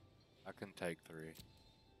 I can take 3.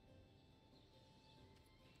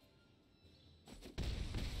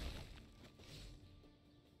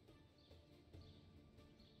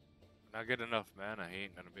 When I get enough mana, he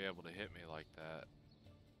ain't gonna be able to hit me like that.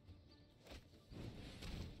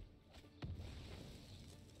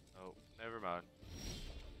 Oh, never mind.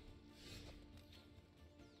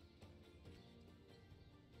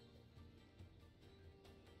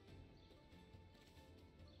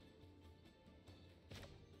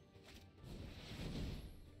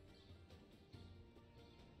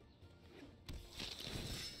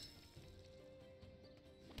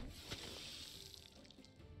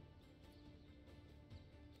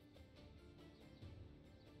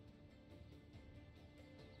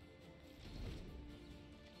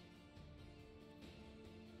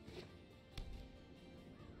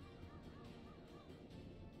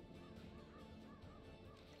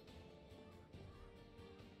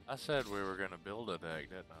 I said we were gonna build a deck,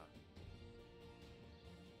 didn't I?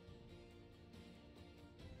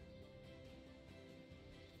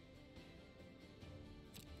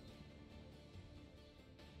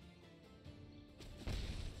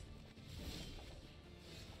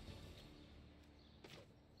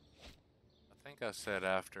 I think I said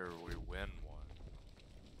after we win one,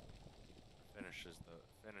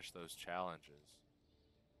 finish those challenges.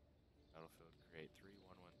 Battlefield, create 3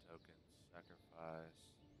 1/1 tokens, sacrifice,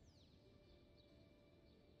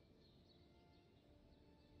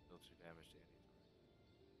 deal 2 damage to any target.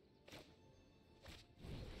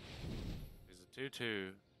 He's a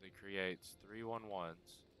 2/2 that creates 3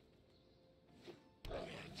 1/1s.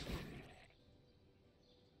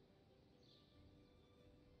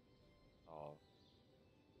 Oh.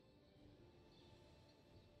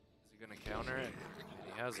 Is he gonna counter it?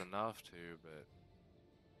 He has enough to, but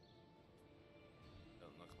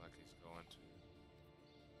doesn't look like he's going to.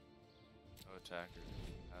 No attacker,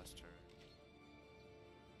 pass turn.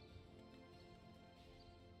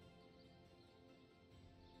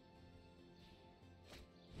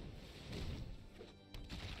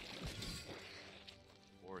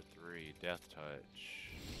 Death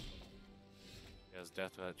touch. He has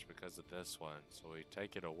death touch because of this one, so we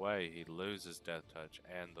take it away, he loses death touch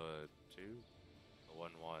and the 2, the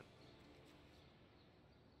 1/1.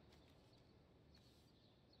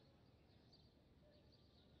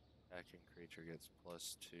 Attacking creature gets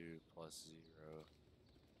 +2/+0.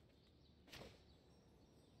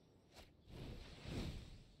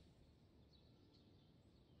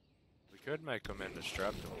 We could make him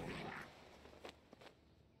indestructible.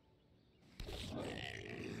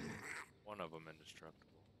 One of them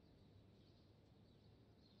indestructible.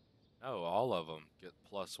 No, all of them get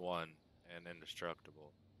 +1 and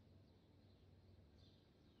indestructible.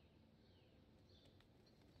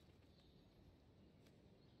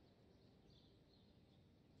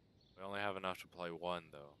 We only have enough to play 1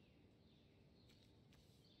 though.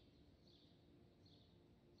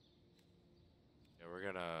 Yeah, we're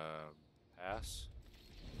gonna pass.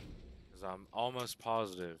 Because I'm almost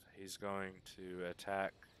positive he's going to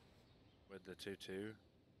attack with the 2/2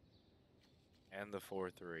 and the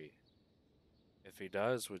 4/3. If he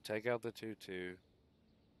does, we take out the 2/2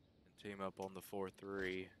 and team up on the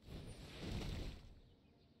 4/3.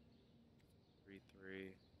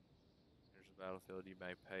 3/3. There's a battlefield, you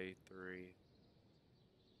may pay 3.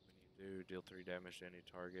 When you do, deal 3 damage to any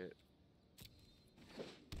target.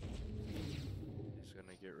 He's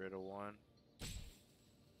gonna get rid of 1.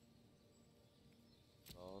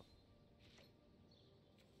 off.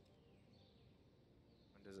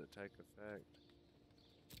 When does it take effect?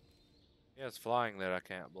 Yeah, it's flying that I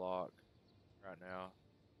can't block right now.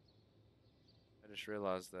 I just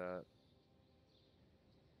realized that.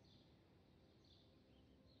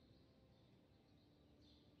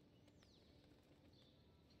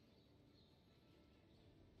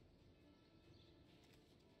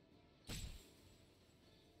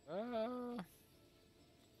 I'm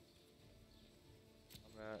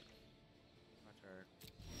at my turn.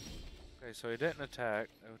 Okay, so he didn't attack,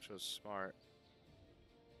 which was smart.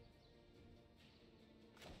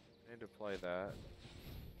 I need to play that.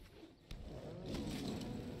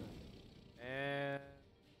 And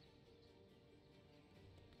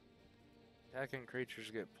attacking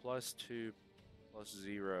creatures get +2,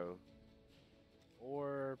 +0,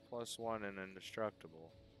 or +1 and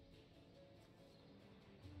indestructible.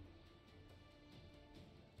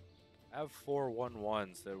 I have 4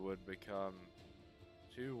 1/1s that would become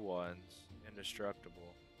 2 1s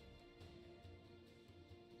indestructible.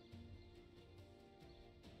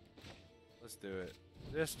 Let's do it.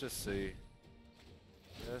 Just to see.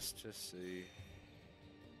 Just to see.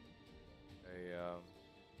 Okay,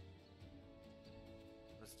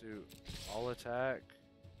 let's do all attack,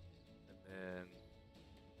 and then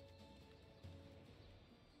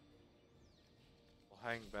we'll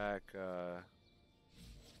hang back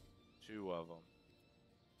 2 of them.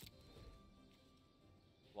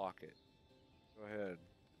 Block it. Go ahead.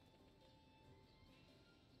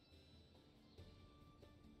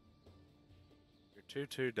 Your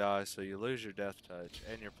 2/2 dies, so you lose your death touch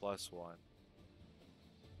and your +1.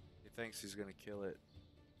 He thinks he's gonna kill it.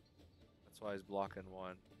 That's why he's blocking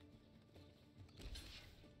 1.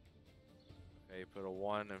 Okay, you put a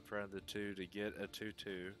 1 in front of the 2 to get a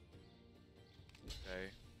 2/2.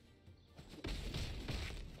 Okay.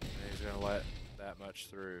 And he's gonna let that much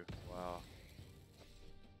through. Wow.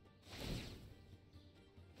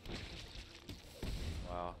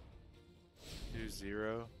 Wow.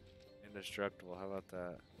 2/0. Indestructible. How about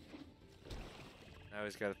that? Now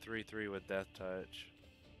he's got a 3/3 with death touch.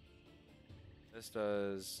 This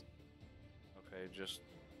does. Okay, just.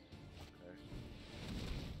 Okay.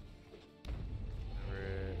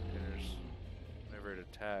 Whenever it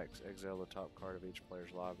attacks, exile the top card of each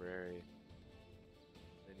player's library.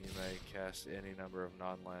 Then you may cast any number of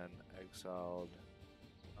non-land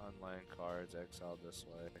cards exiled this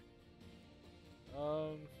way.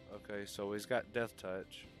 Okay, so he's got death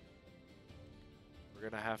touch. We're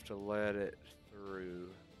gonna have to let it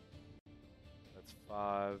through. That's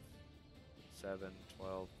 5, 7,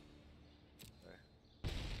 12. Okay.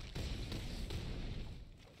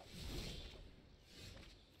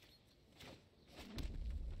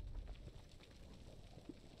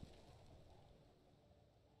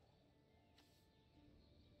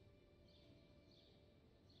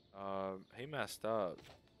 He messed up.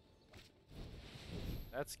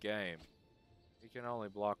 That's game. He can only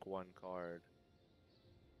block 1 card.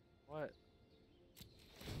 What?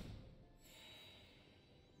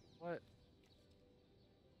 What?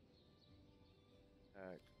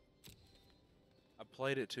 Heck. I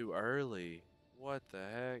played it too early. What the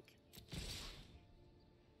heck?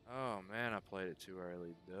 Oh man, I played it too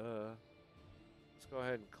early. Duh. Let's go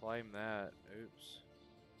ahead and claim that. Oops.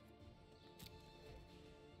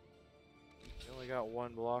 You only got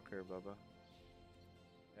 1 blocker, Bubba.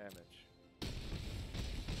 Damage.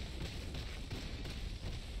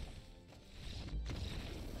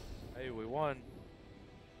 Hey, we won.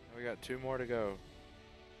 And we got 2 more to go.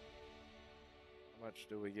 How much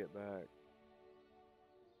do we get back?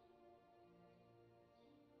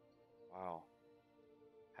 Wow.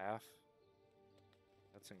 Half?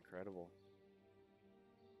 That's incredible.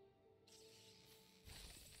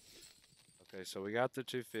 Okay, so we got the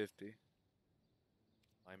 250.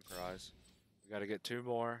 Lame prize. We gotta get 2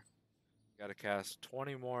 more. Gotta cast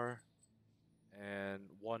 20 more and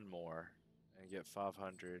 1 more and get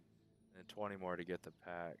 500. And 20 more to get the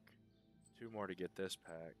pack. 2 more to get this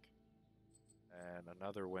pack. And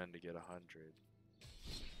another win to get 100.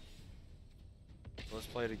 So let's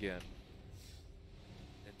play it again.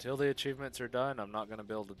 Until the achievements are done, I'm not gonna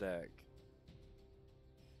build a deck.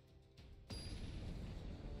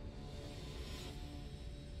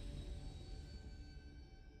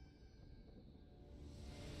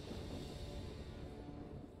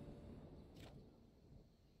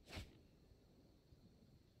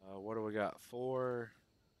 What do we got? 4,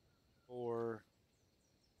 4,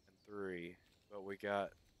 and 3. But we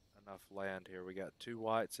got enough land here. We got 2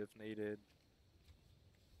 whites if needed.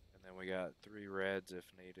 And then we got 3 reds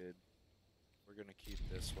if needed. We're going to keep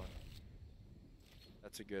this one.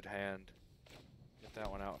 That's a good hand. Get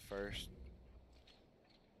that one out first.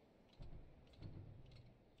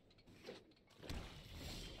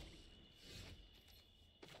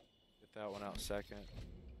 Get that one out second.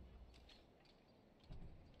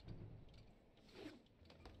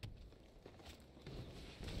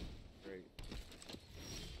 Great.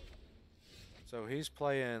 So he's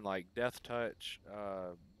playing like Death Touch,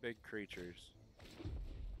 big creatures.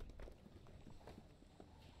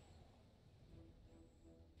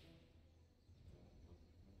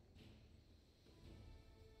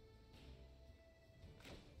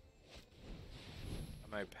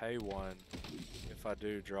 I may pay one if I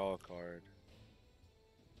do draw a card.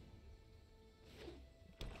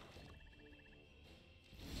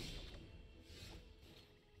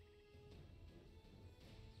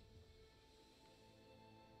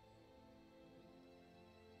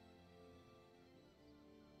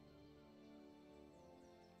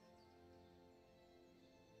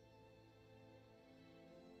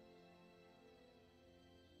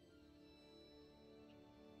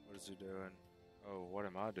 What is he doing? Oh, what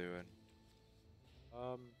am I doing?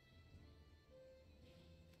 I'm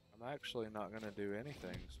actually not gonna do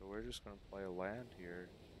anything, so we're just gonna play a land here.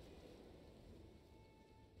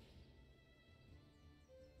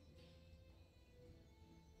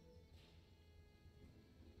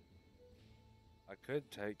 I could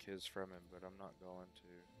take his from him, but I'm not going to.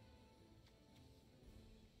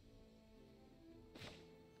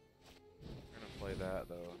 We're gonna play that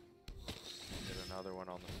though. Get another one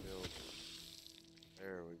on the field.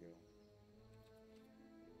 There we go.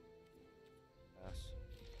 Pass.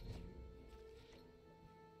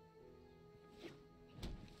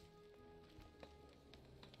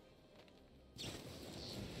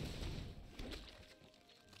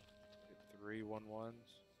 Get 3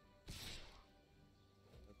 1/1s.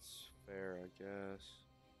 That's fair, I guess.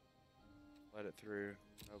 Let it through.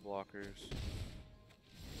 No blockers.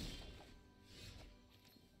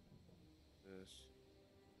 This.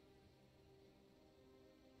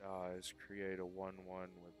 Dies. Create a 1/1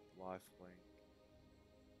 with lifelink.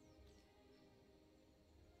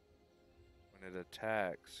 When it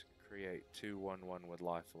attacks, create 2 1/1 with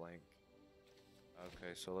lifelink.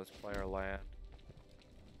 Okay, so let's play our land.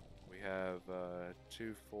 We have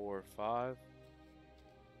 2, 4, 5.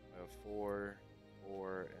 We have 4,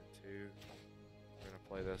 4, and 2. We're gonna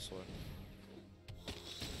play this one.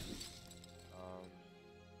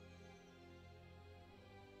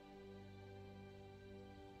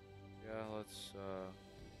 Yeah, let's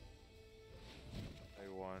play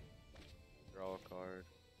one. Draw a card.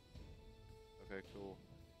 Okay, cool.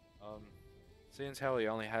 Seeing as how he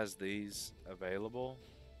only has these available,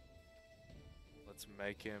 let's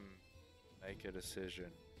make him make a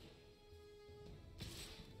decision.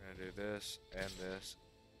 We're gonna do this and this.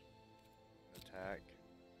 Attack.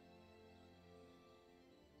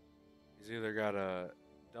 He's either got to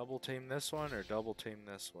double team this one or double team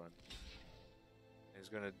this one.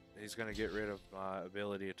 He's gonna get rid of my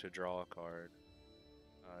ability to draw a card.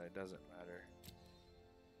 It doesn't matter.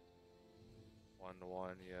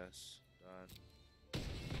 1/1, yes, done.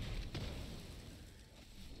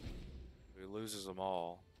 He loses them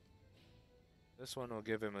all. This one will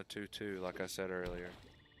give him a 2/2, like I said earlier.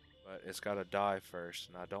 But it's got to die first,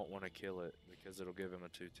 and I don't want to kill it because it'll give him a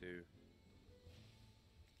 2/2.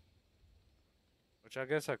 Which I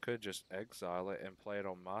guess I could just exile it and play it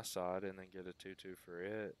on my side and then get a 2/2 for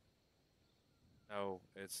it. No,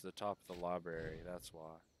 it's the top of the library, that's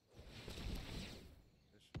why.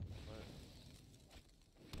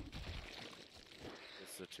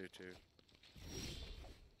 It's the 2/2.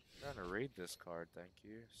 I'm trying to read this card, thank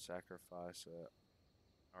you. Sacrifice an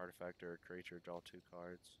artifact or a creature, draw 2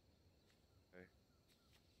 cards. Okay.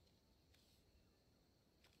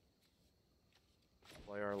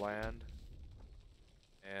 Play our land.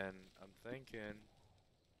 And I'm thinking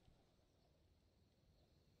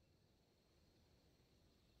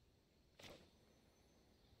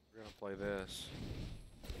we're gonna play this.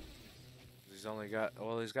 He's only got,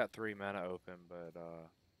 well, he's got 3 mana open, but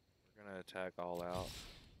we're gonna attack all out.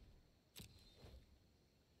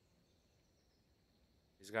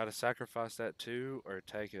 He's got to sacrifice that 2 or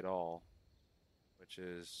take it all, which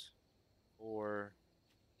is 4,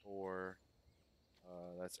 4.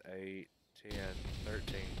 That's 8, 10,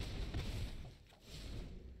 13.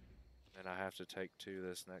 And I have to take 2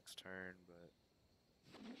 this next turn, but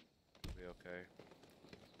it'll be okay.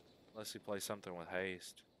 Unless he plays something with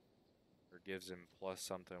haste. Or gives him plus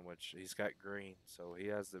something, which he's got green, so he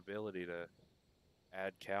has the ability to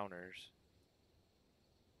add counters.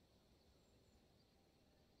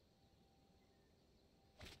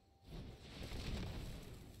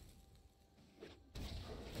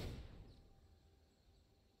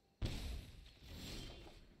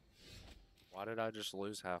 Why did I just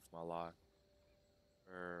lose half my life?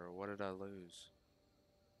 Or what did I lose?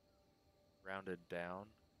 Rounded down?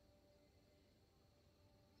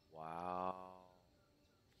 Wow.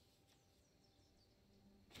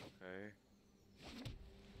 Okay.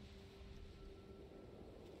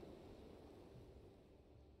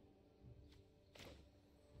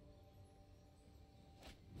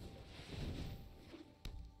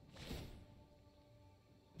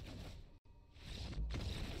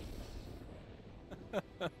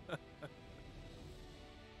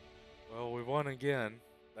 Well, we won again.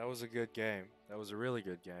 That was a good game. That was a really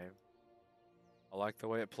good game. I like the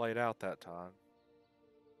way it played out that time.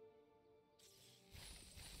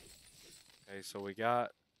 Okay, so we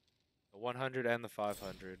got the 100 and the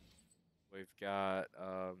 500. We've got,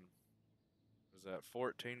 was that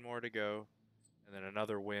 14 more to go, and then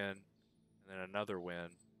another win, and then another win.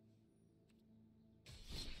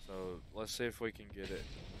 So let's see if we can get it.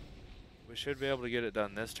 We should be able to get it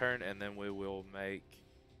done this turn, and then we will make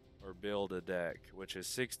or build a deck, which is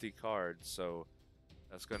 60 cards. So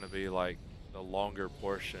that's going to be like the longer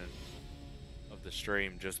portion of the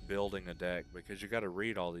stream, just building a deck, because you got to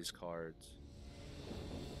read all these cards.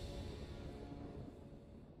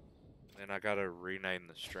 And I got to rename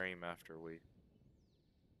the stream after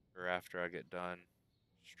after I get done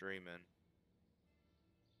streaming,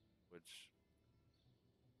 which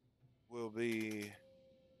will be,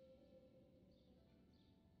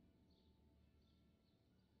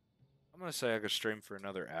 I'm gonna say I could stream for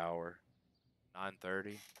another hour,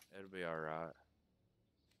 9:30. It'll be all right.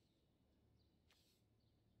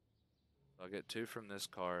 So I get 2 from this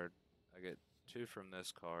card. I get 2 from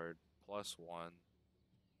this card, +1,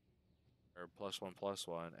 or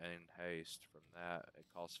 +1/+1, and haste from that. It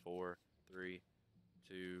costs 4, 3,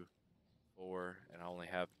 2, 4, and I only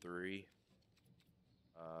have 3.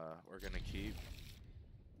 We're gonna keep.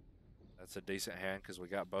 That's a decent hand because we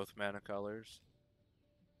got both mana colors.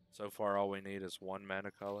 So far, all we need is 1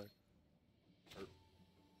 mana color.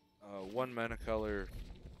 Or, 1 mana color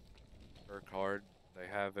per card. They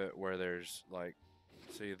have it where there's like,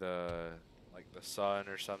 see the sun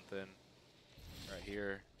or something right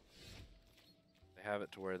here. They have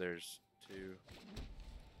it to where there's 2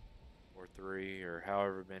 or 3 or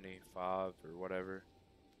however many, 5 or whatever.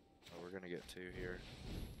 So we're gonna get 2 here.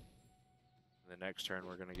 The next turn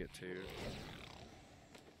we're gonna get 2.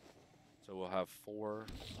 So we'll have 4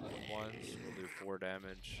 ones. We'll do 4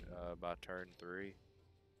 damage by turn 3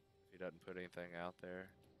 if he doesn't put anything out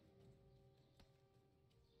there.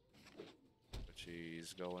 Which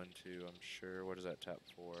he's going to, I'm sure. What is that tap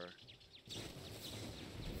for?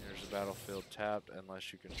 There's a battlefield tapped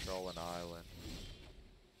unless you control an island.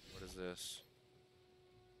 What is this?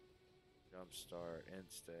 Jumpstart,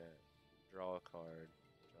 instant, draw a card,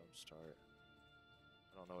 jumpstart.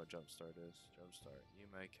 I don't know what jumpstart is. Jumpstart. You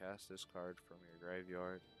may cast this card from your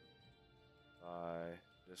graveyard by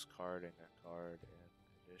discarding a card in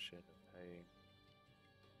addition to paying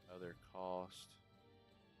other cost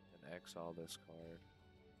and exile this card.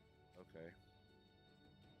 Okay.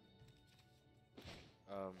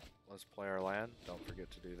 Let's play our land. Don't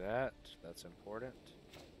forget to do that. That's important.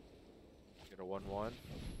 Get a 1/1.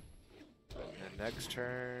 And next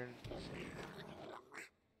turn.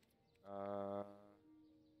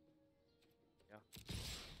 Yeah.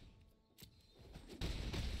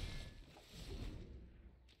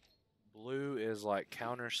 Blue is like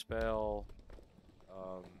counterspell,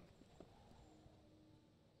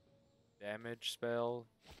 damage spell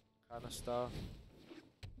kind of stuff.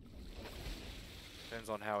 Depends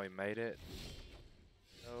on how he made it.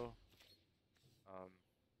 So,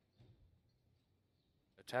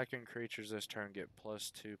 attacking creatures this turn get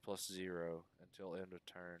 +2/+0 until end of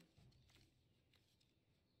turn.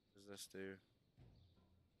 What does this do?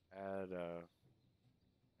 Add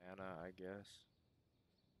mana, I guess.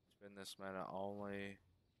 Spend this mana only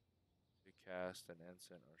to cast an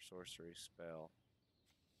instant or sorcery spell.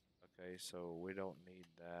 Okay, so we don't need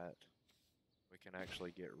that. We can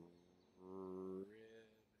actually get rid.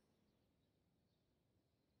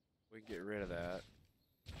 We can get rid of that.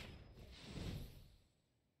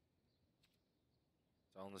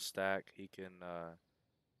 It's on the stack. He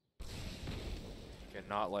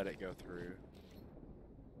cannot let it go through.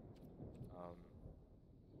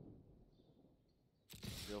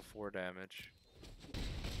 Deal 4 damage.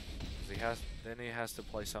 Then he has to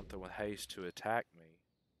play something with haste to attack me.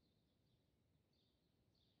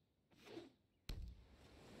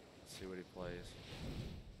 Let's see what he plays.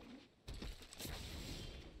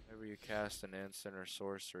 Whenever you cast an instant or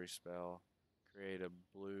sorcery spell, create a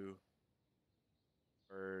blue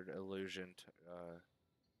bird illusion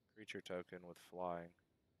creature token with flying.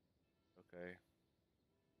 Okay.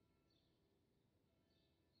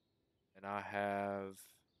 And I have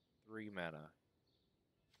 3 mana.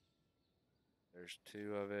 There's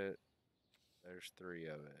 2 of it. There's 3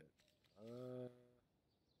 of it.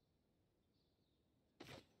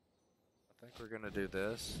 I think we're gonna do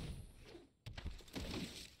this.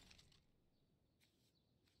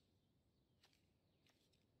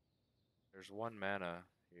 There's 1 mana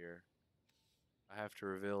here. I have to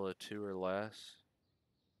reveal a 2 or less.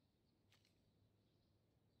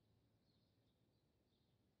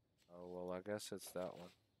 Oh, well, I guess it's that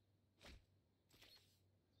one.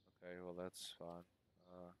 Okay, well, that's fine.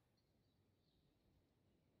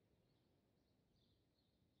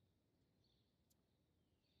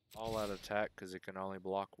 All out attack because it can only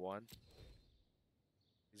block 1.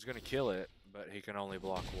 He's gonna kill it, but he can only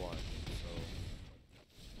block 1. So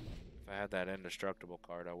if I had that indestructible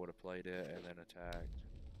card, I would have played it and then attacked.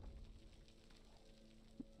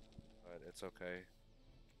 But it's okay.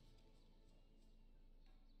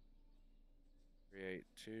 Create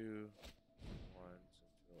 2 ones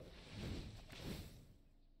until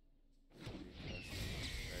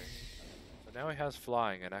okay. So now he has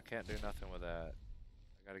flying, and I can't do nothing with that.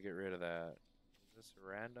 I gotta get rid of that. Is this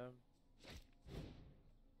random?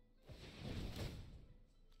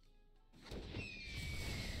 Oh,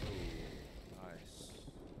 nice.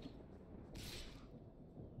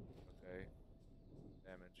 Okay.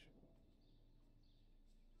 Damage.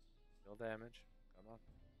 Still damage. Come on.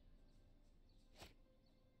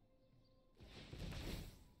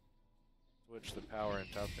 Switch the power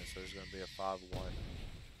and toughness, so there's going to be a 5-1.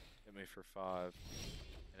 Hit me for 5,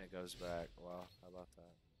 and it goes back. Wow, how about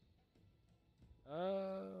that?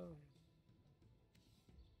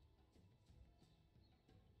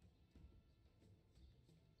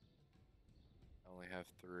 I only have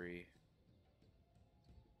 3.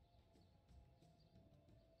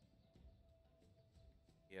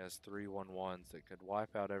 He has 3 1/1s that could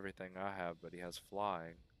wipe out everything I have, but he has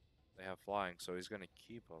flying. They have flying, so he's going to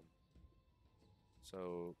keep them.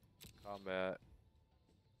 So, combat,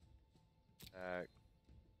 attack.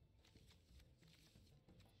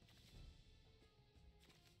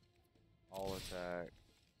 All attack.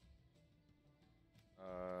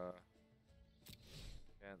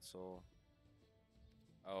 Cancel.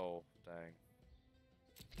 Oh, dang.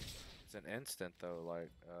 It's an instant though,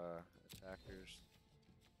 like, attackers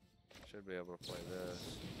should be able to play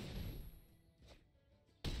this.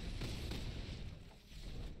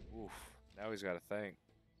 Oof. Now he's got to think.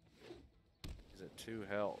 He's at 2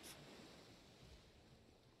 health.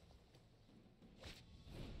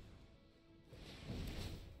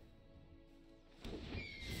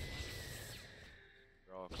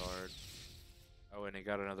 Draw a card. Oh, and he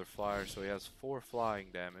got another flyer, so he has 4 flying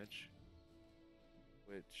damage.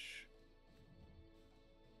 Which...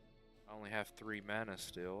 I only have 3 mana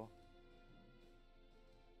still.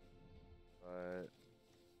 But...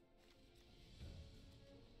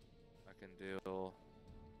 I can deal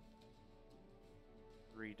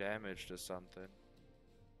 3 damage to something.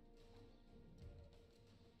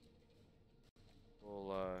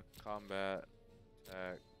 We'll, combat,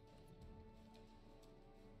 attack.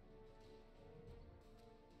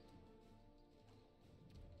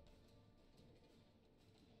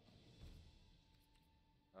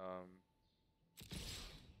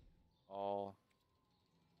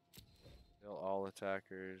 All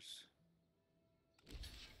attackers.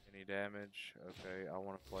 Any damage? Okay, I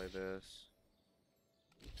want to play this.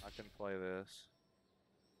 I can play this.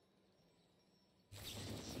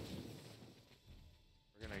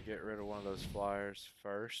 We're gonna get rid of one of those flyers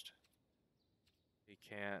first. He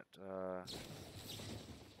can't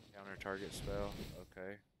counter target spell.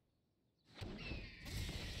 Okay.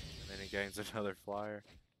 And then he gains another flyer.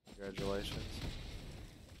 Congratulations.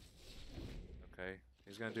 Okay.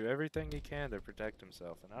 He's gonna do everything he can to protect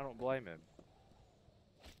himself, and I don't blame him.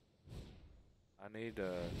 I need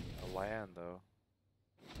a land though.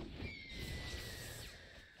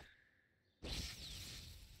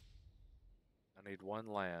 I need 1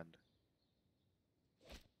 land.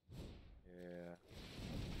 Yeah.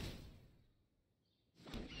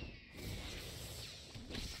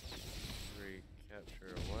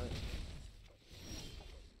 Recapture what?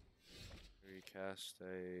 Recast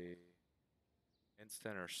a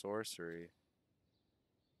instant or sorcery.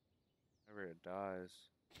 Whenever it dies.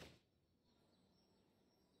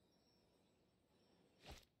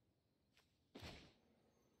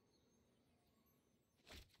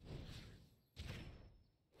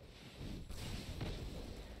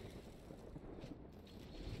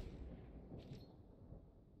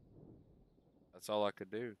 That's all I could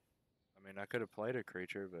do. I mean, I could have played a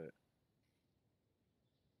creature, but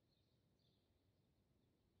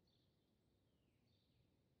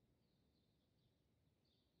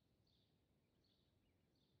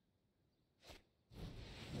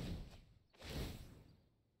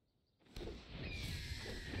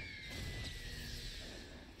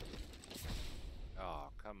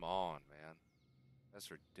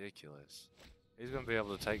That's ridiculous. He's gonna be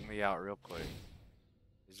able to take me out real quick.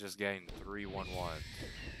 He's just gained 3/1/1.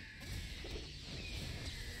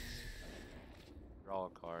 Draw a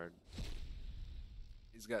card.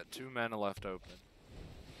 He's got 2 mana left open.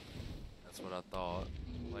 That's what I thought.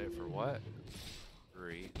 Play it for what?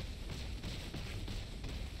 3.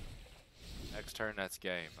 Next turn, that's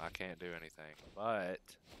game. I can't do anything. But,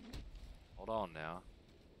 hold on now.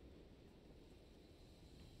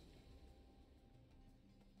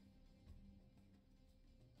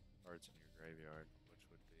 Cards in your graveyard, which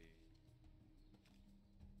would be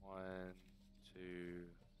 1, 2,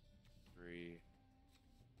 3,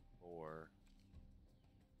 4.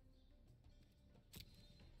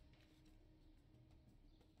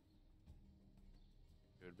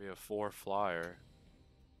 It would be a 4 flyer.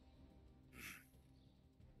 I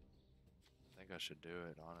think I should do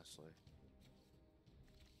it, honestly.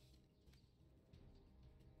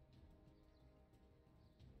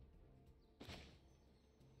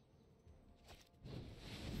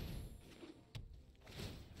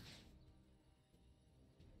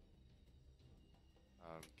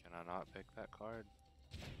 Can I not pick that card?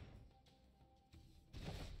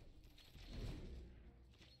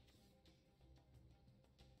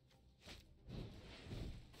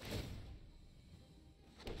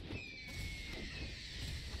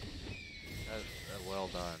 Well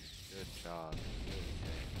done. Good job. Good game.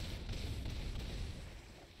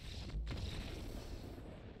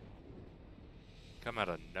 Come out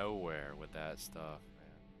of nowhere with that stuff, man.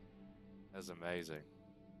 That's amazing.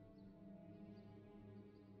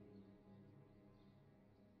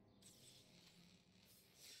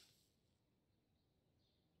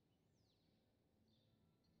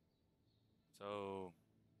 So,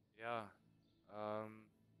 yeah.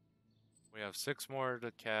 We have 6 more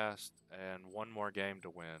to cast and 1 more game to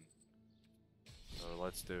win. So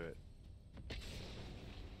let's do it.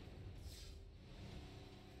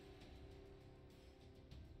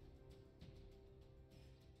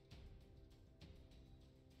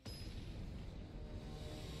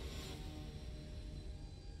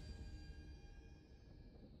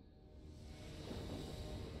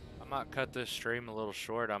 I might cut this stream a little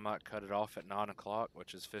short. I might cut it off at 9 o'clock,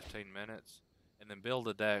 which is 15 minutes. And then build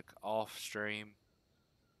a deck off stream.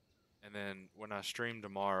 And then when I stream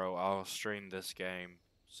tomorrow, I'll stream this game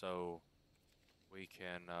so we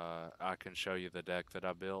can I can show you the deck that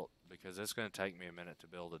I built, because it's going to take me a minute to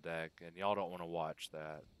build a deck and y'all don't want to watch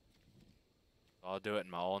that. So I'll do it in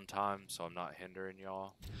my own time so I'm not hindering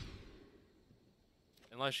y'all.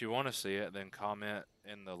 Unless you want to see it, then comment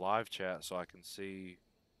in the live chat so I can see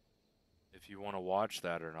if you want to watch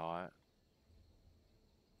that or not.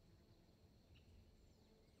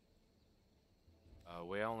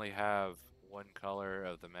 We only have 1 color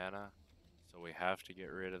of the mana, so we have to get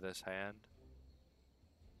rid of this hand.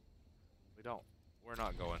 We're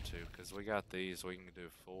not going to, because we got these we can do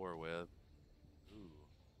 4 with. Ooh.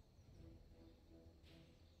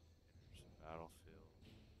 Enters battlefield.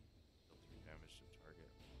 Deal 3 damage to target.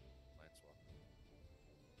 Planeswalker.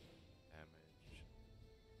 Damage.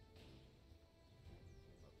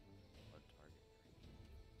 Blood target.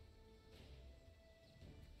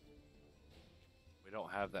 We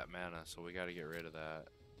don't have that mana, so we gotta get rid of that.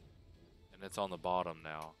 And it's on the bottom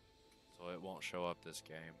now, so it won't show up this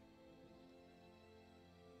game.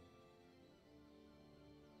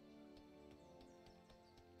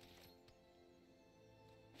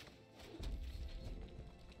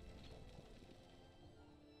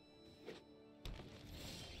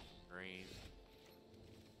 Green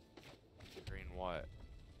what?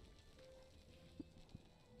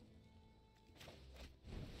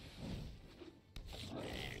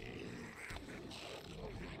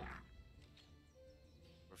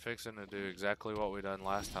 We're fixing to do exactly what we done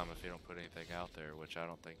last time if you don't put anything out there, which I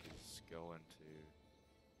don't think he's going to.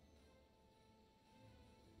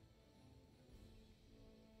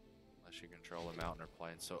 Unless you control a mountain or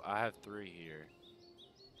plain. So I have 3 here,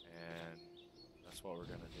 and that's what we're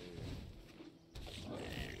gonna do.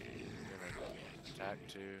 We're gonna attack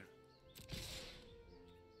 2.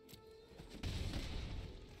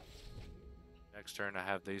 Next turn I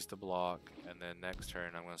have these to block, and then next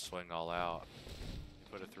turn I'm gonna swing all out.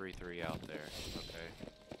 Put a 3/3 out there. Okay.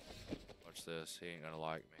 Watch this. He ain't gonna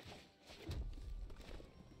like me.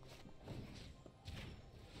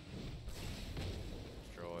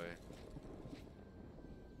 Destroy.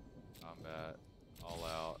 Combat. All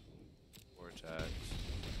out. 4 attacks.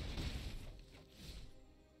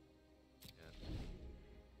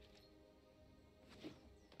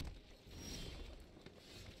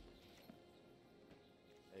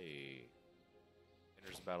 Hey.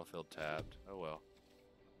 Enters the battlefield tapped. Oh well.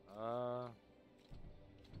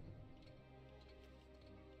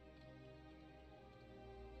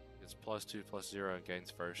 It's +2/+0 and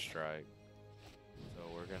gains first strike. So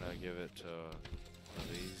we're gonna give it to one of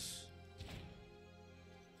these.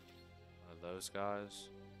 One of those guys.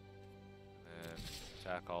 And then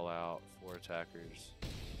attack all out, 4 attackers.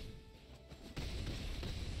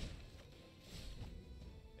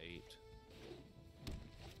 8.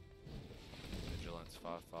 Vigilance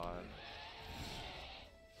 5/5.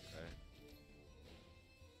 Okay.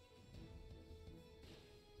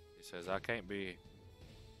 He says I can't be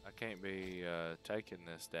taking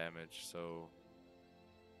this damage, so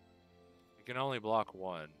you can only block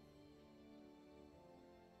 1.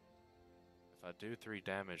 If I do 3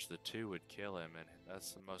 damage, the 2 would kill him, and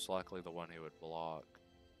that's most likely the one he would block.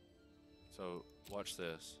 So watch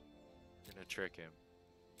this. I'm gonna trick him.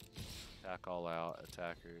 Attack all out,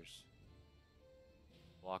 attackers.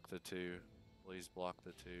 Block the 2. Please block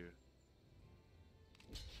the 2.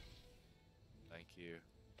 Thank you.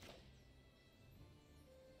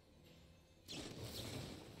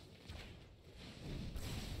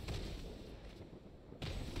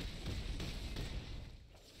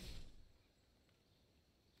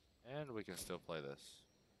 And we can still play this.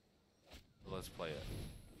 So let's play it.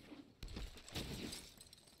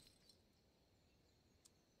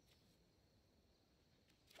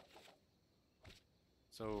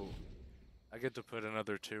 So I get to put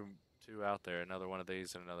another two out there, another one of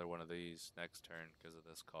these and another one of these next turn because of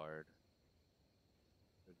this card.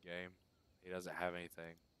 Good game. He doesn't have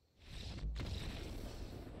anything.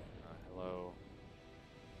 Hello.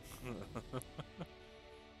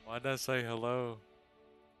 Why'd I say hello?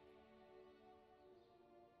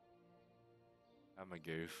 I'm a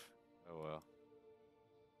goof. Oh well.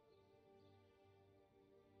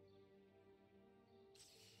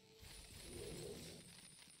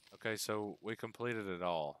 Okay, so we completed it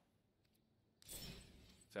all.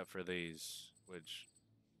 Except for these, which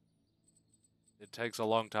it takes a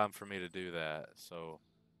long time for me to do that, so.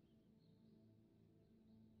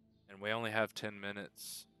 And we only have 10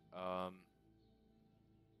 minutes.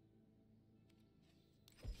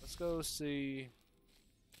 Let's go see.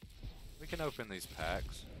 We can open these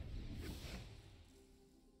packs.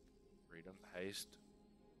 Freedom, haste.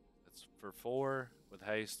 It's for 4 with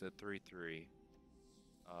haste at 3/3.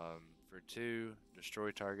 For 2,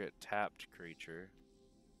 destroy target tapped creature.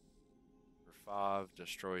 For 5,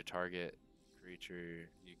 destroy target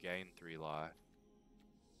creature. You gain 3 life.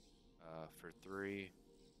 For 3,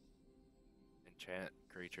 enchant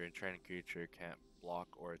creature. Enchanted creature can't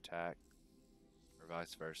block or attack, or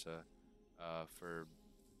vice versa. For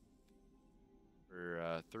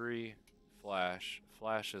 3, flash.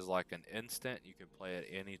 Flash is like an instant. You can play it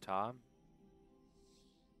any time.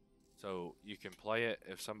 So you can play it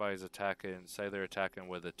if somebody's attacking, say they're attacking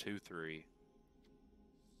with a 2/3.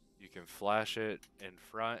 You can flash it in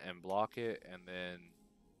front and block it, and then,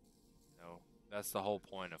 you know, that's the whole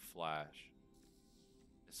point of flash.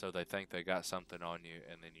 So they think they got something on you,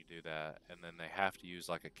 and then you do that, and then they have to use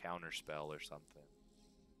like a counter spell or something.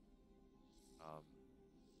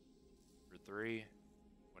 For 3,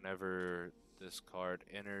 whenever this card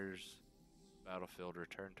enters battlefield,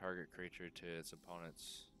 return target creature to its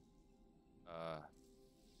opponent's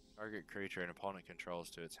target creature an opponent controls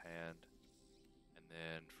to its hand. And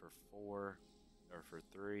then for 4, or for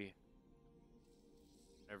 3,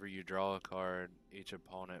 whenever you draw a card, each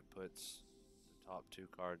opponent puts the top 2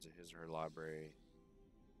 cards of his or her library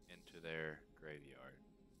into their graveyard.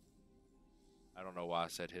 I don't know why I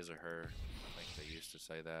said his or her. I think they used to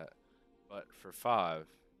say that. But for 5,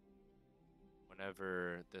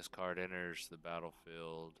 whenever this card enters the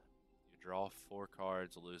battlefield, you draw 4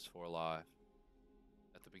 cards, lose 4 life.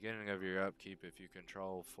 At the beginning of your upkeep, if you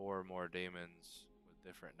control 4 or more demons with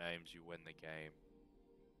different names, you win the game.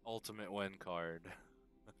 Ultimate win card.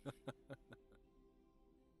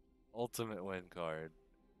 Ultimate win card.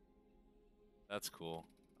 That's cool.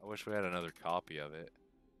 I wish we had another copy of it.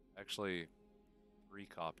 Actually, 3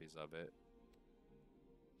 copies of it.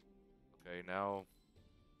 Okay, now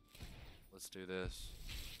let's do this.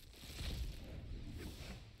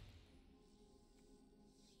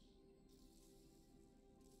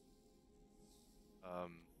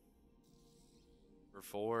 For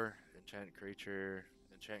 4, enchant creature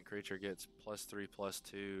gets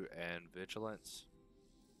 +3/+2 and vigilance.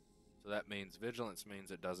 So that means vigilance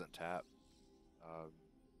means it doesn't tap.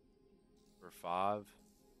 For 5,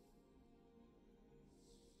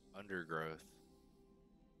 undergrowth.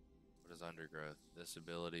 What is undergrowth? This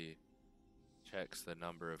ability checks the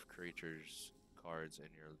number of creatures cards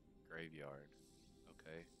in your graveyard.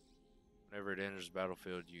 Okay. Whenever it enters the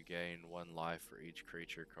battlefield, you gain 1 life for each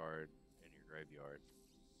creature card in your graveyard.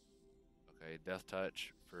 Okay, Death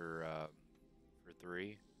Touch for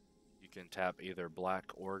 3. You can tap either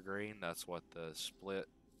black or green. That's what the split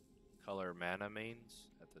color mana means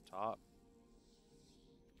at the top.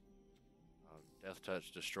 Death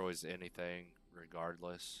Touch destroys anything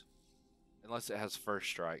regardless. Unless it has First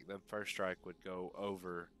Strike. Then First Strike would go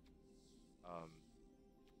over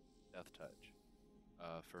Death Touch.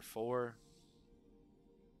 For 4,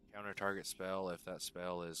 counter target spell. If that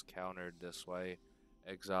spell is countered this way,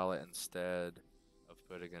 exile it instead of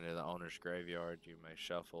putting it in the owner's graveyard. You may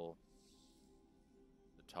shuffle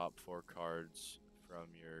the top 4 cards from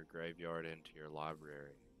your graveyard into your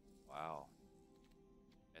library. Wow.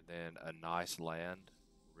 And then a nice land,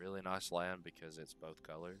 really nice land because it's both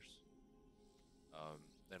colors.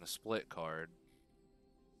 Then a split card,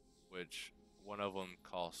 which one of them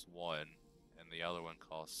costs 1 and the other one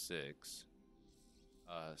costs 6.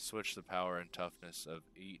 Switch the power and toughness of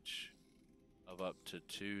each of up to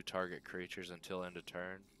 2 target creatures until end of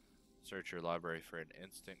turn. Search your library for an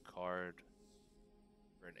instant card,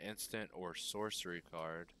 for an instant or sorcery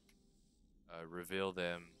card. Reveal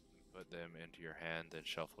them and put them into your hand, then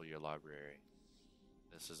shuffle your library.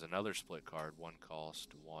 This is another split card. One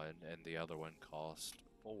cost 1 and the other one cost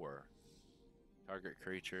 4. Target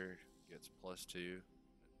creature gets +2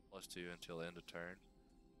 until end of turn.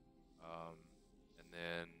 And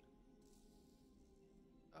then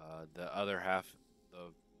the other half,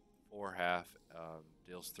 the 4 half,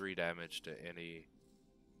 deals 3 damage to any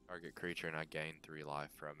target creature, and I gain 3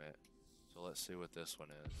 life from it. So let's see what this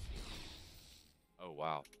one is. Oh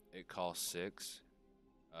wow, it costs 6.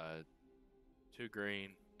 2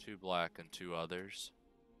 green, 2 black, and 2 others.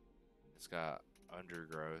 It's got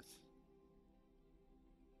Undergrowth.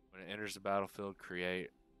 When it enters the battlefield,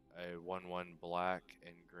 create a 1/1 black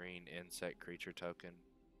and green insect creature token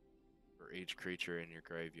for each creature in your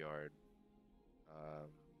graveyard.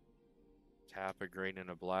 Tap a green and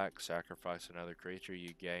a black, sacrifice another creature,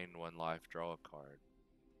 you gain 1 life, draw a card.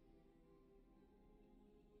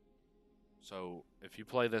 So if you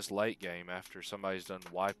play this late game after somebody's done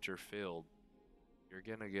wiped your field, you're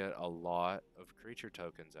going to get a lot of creature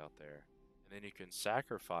tokens out there. And then you can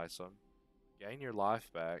sacrifice them, gain your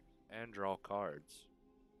life back, and draw cards.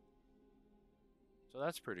 So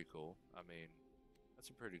that's pretty cool. I mean, that's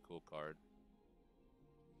a pretty cool card.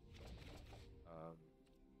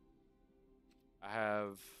 I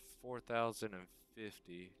have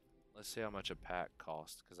 4,050. Let's see how much a pack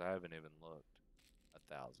costs, because I haven't even looked.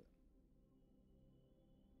 1,000.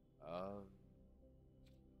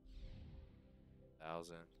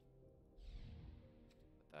 1,000.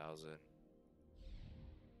 1,000.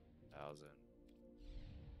 1,000. 1,000.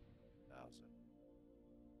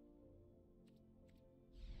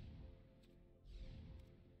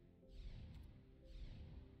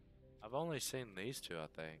 I've only seen these 2, I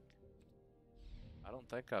think. I don't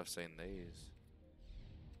think I've seen these.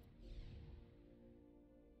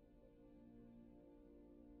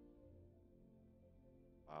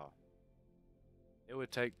 Wow. It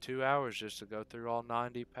would take 2 hours just to go through all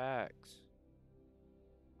 90 packs.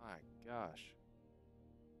 My gosh.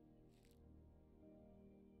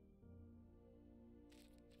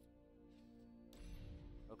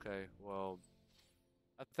 Okay, well,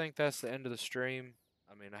 I think that's the end of the stream.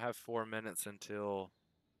 I mean, I have 4 minutes until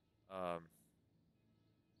 9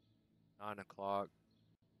 o'clock.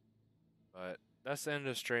 But that's the end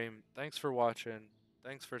of the stream. Thanks for watching.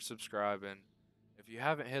 Thanks for subscribing. If you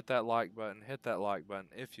haven't hit that like button, hit that like button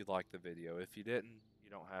if you liked the video. If you didn't,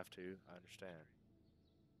 you don't have to. I understand.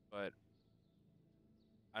 But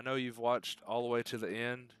I know you've watched all the way to the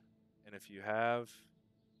end. And if you have,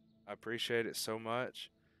 I appreciate it so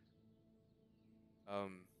much.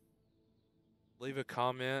 Leave a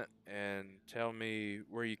comment and tell me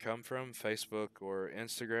where you come from, Facebook or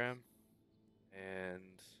Instagram.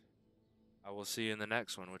 And I will see you in the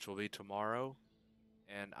next one, which will be tomorrow.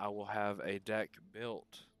 And I will have a deck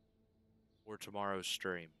built for tomorrow's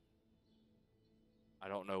stream. I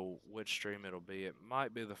don't know which stream it'll be. It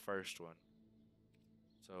might be the first one.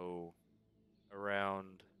 So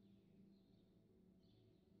around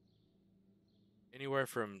anywhere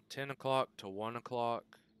from 10 o'clock to 1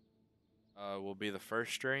 o'clock will be the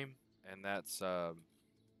first stream. And that's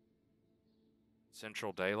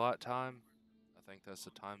Central Daylight Time. I think that's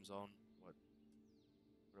the time zone. What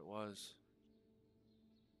it was.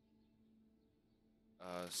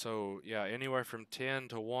 So yeah, anywhere from 10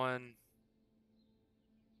 to 1.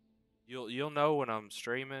 You'll know when I'm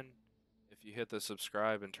streaming. If you hit the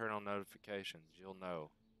subscribe and turn on notifications, you'll know.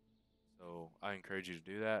 So I encourage you to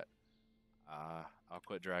do that. I'll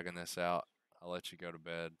quit dragging this out. I'll let you go to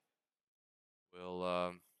bed.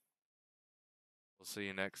 We'll see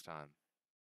you next time.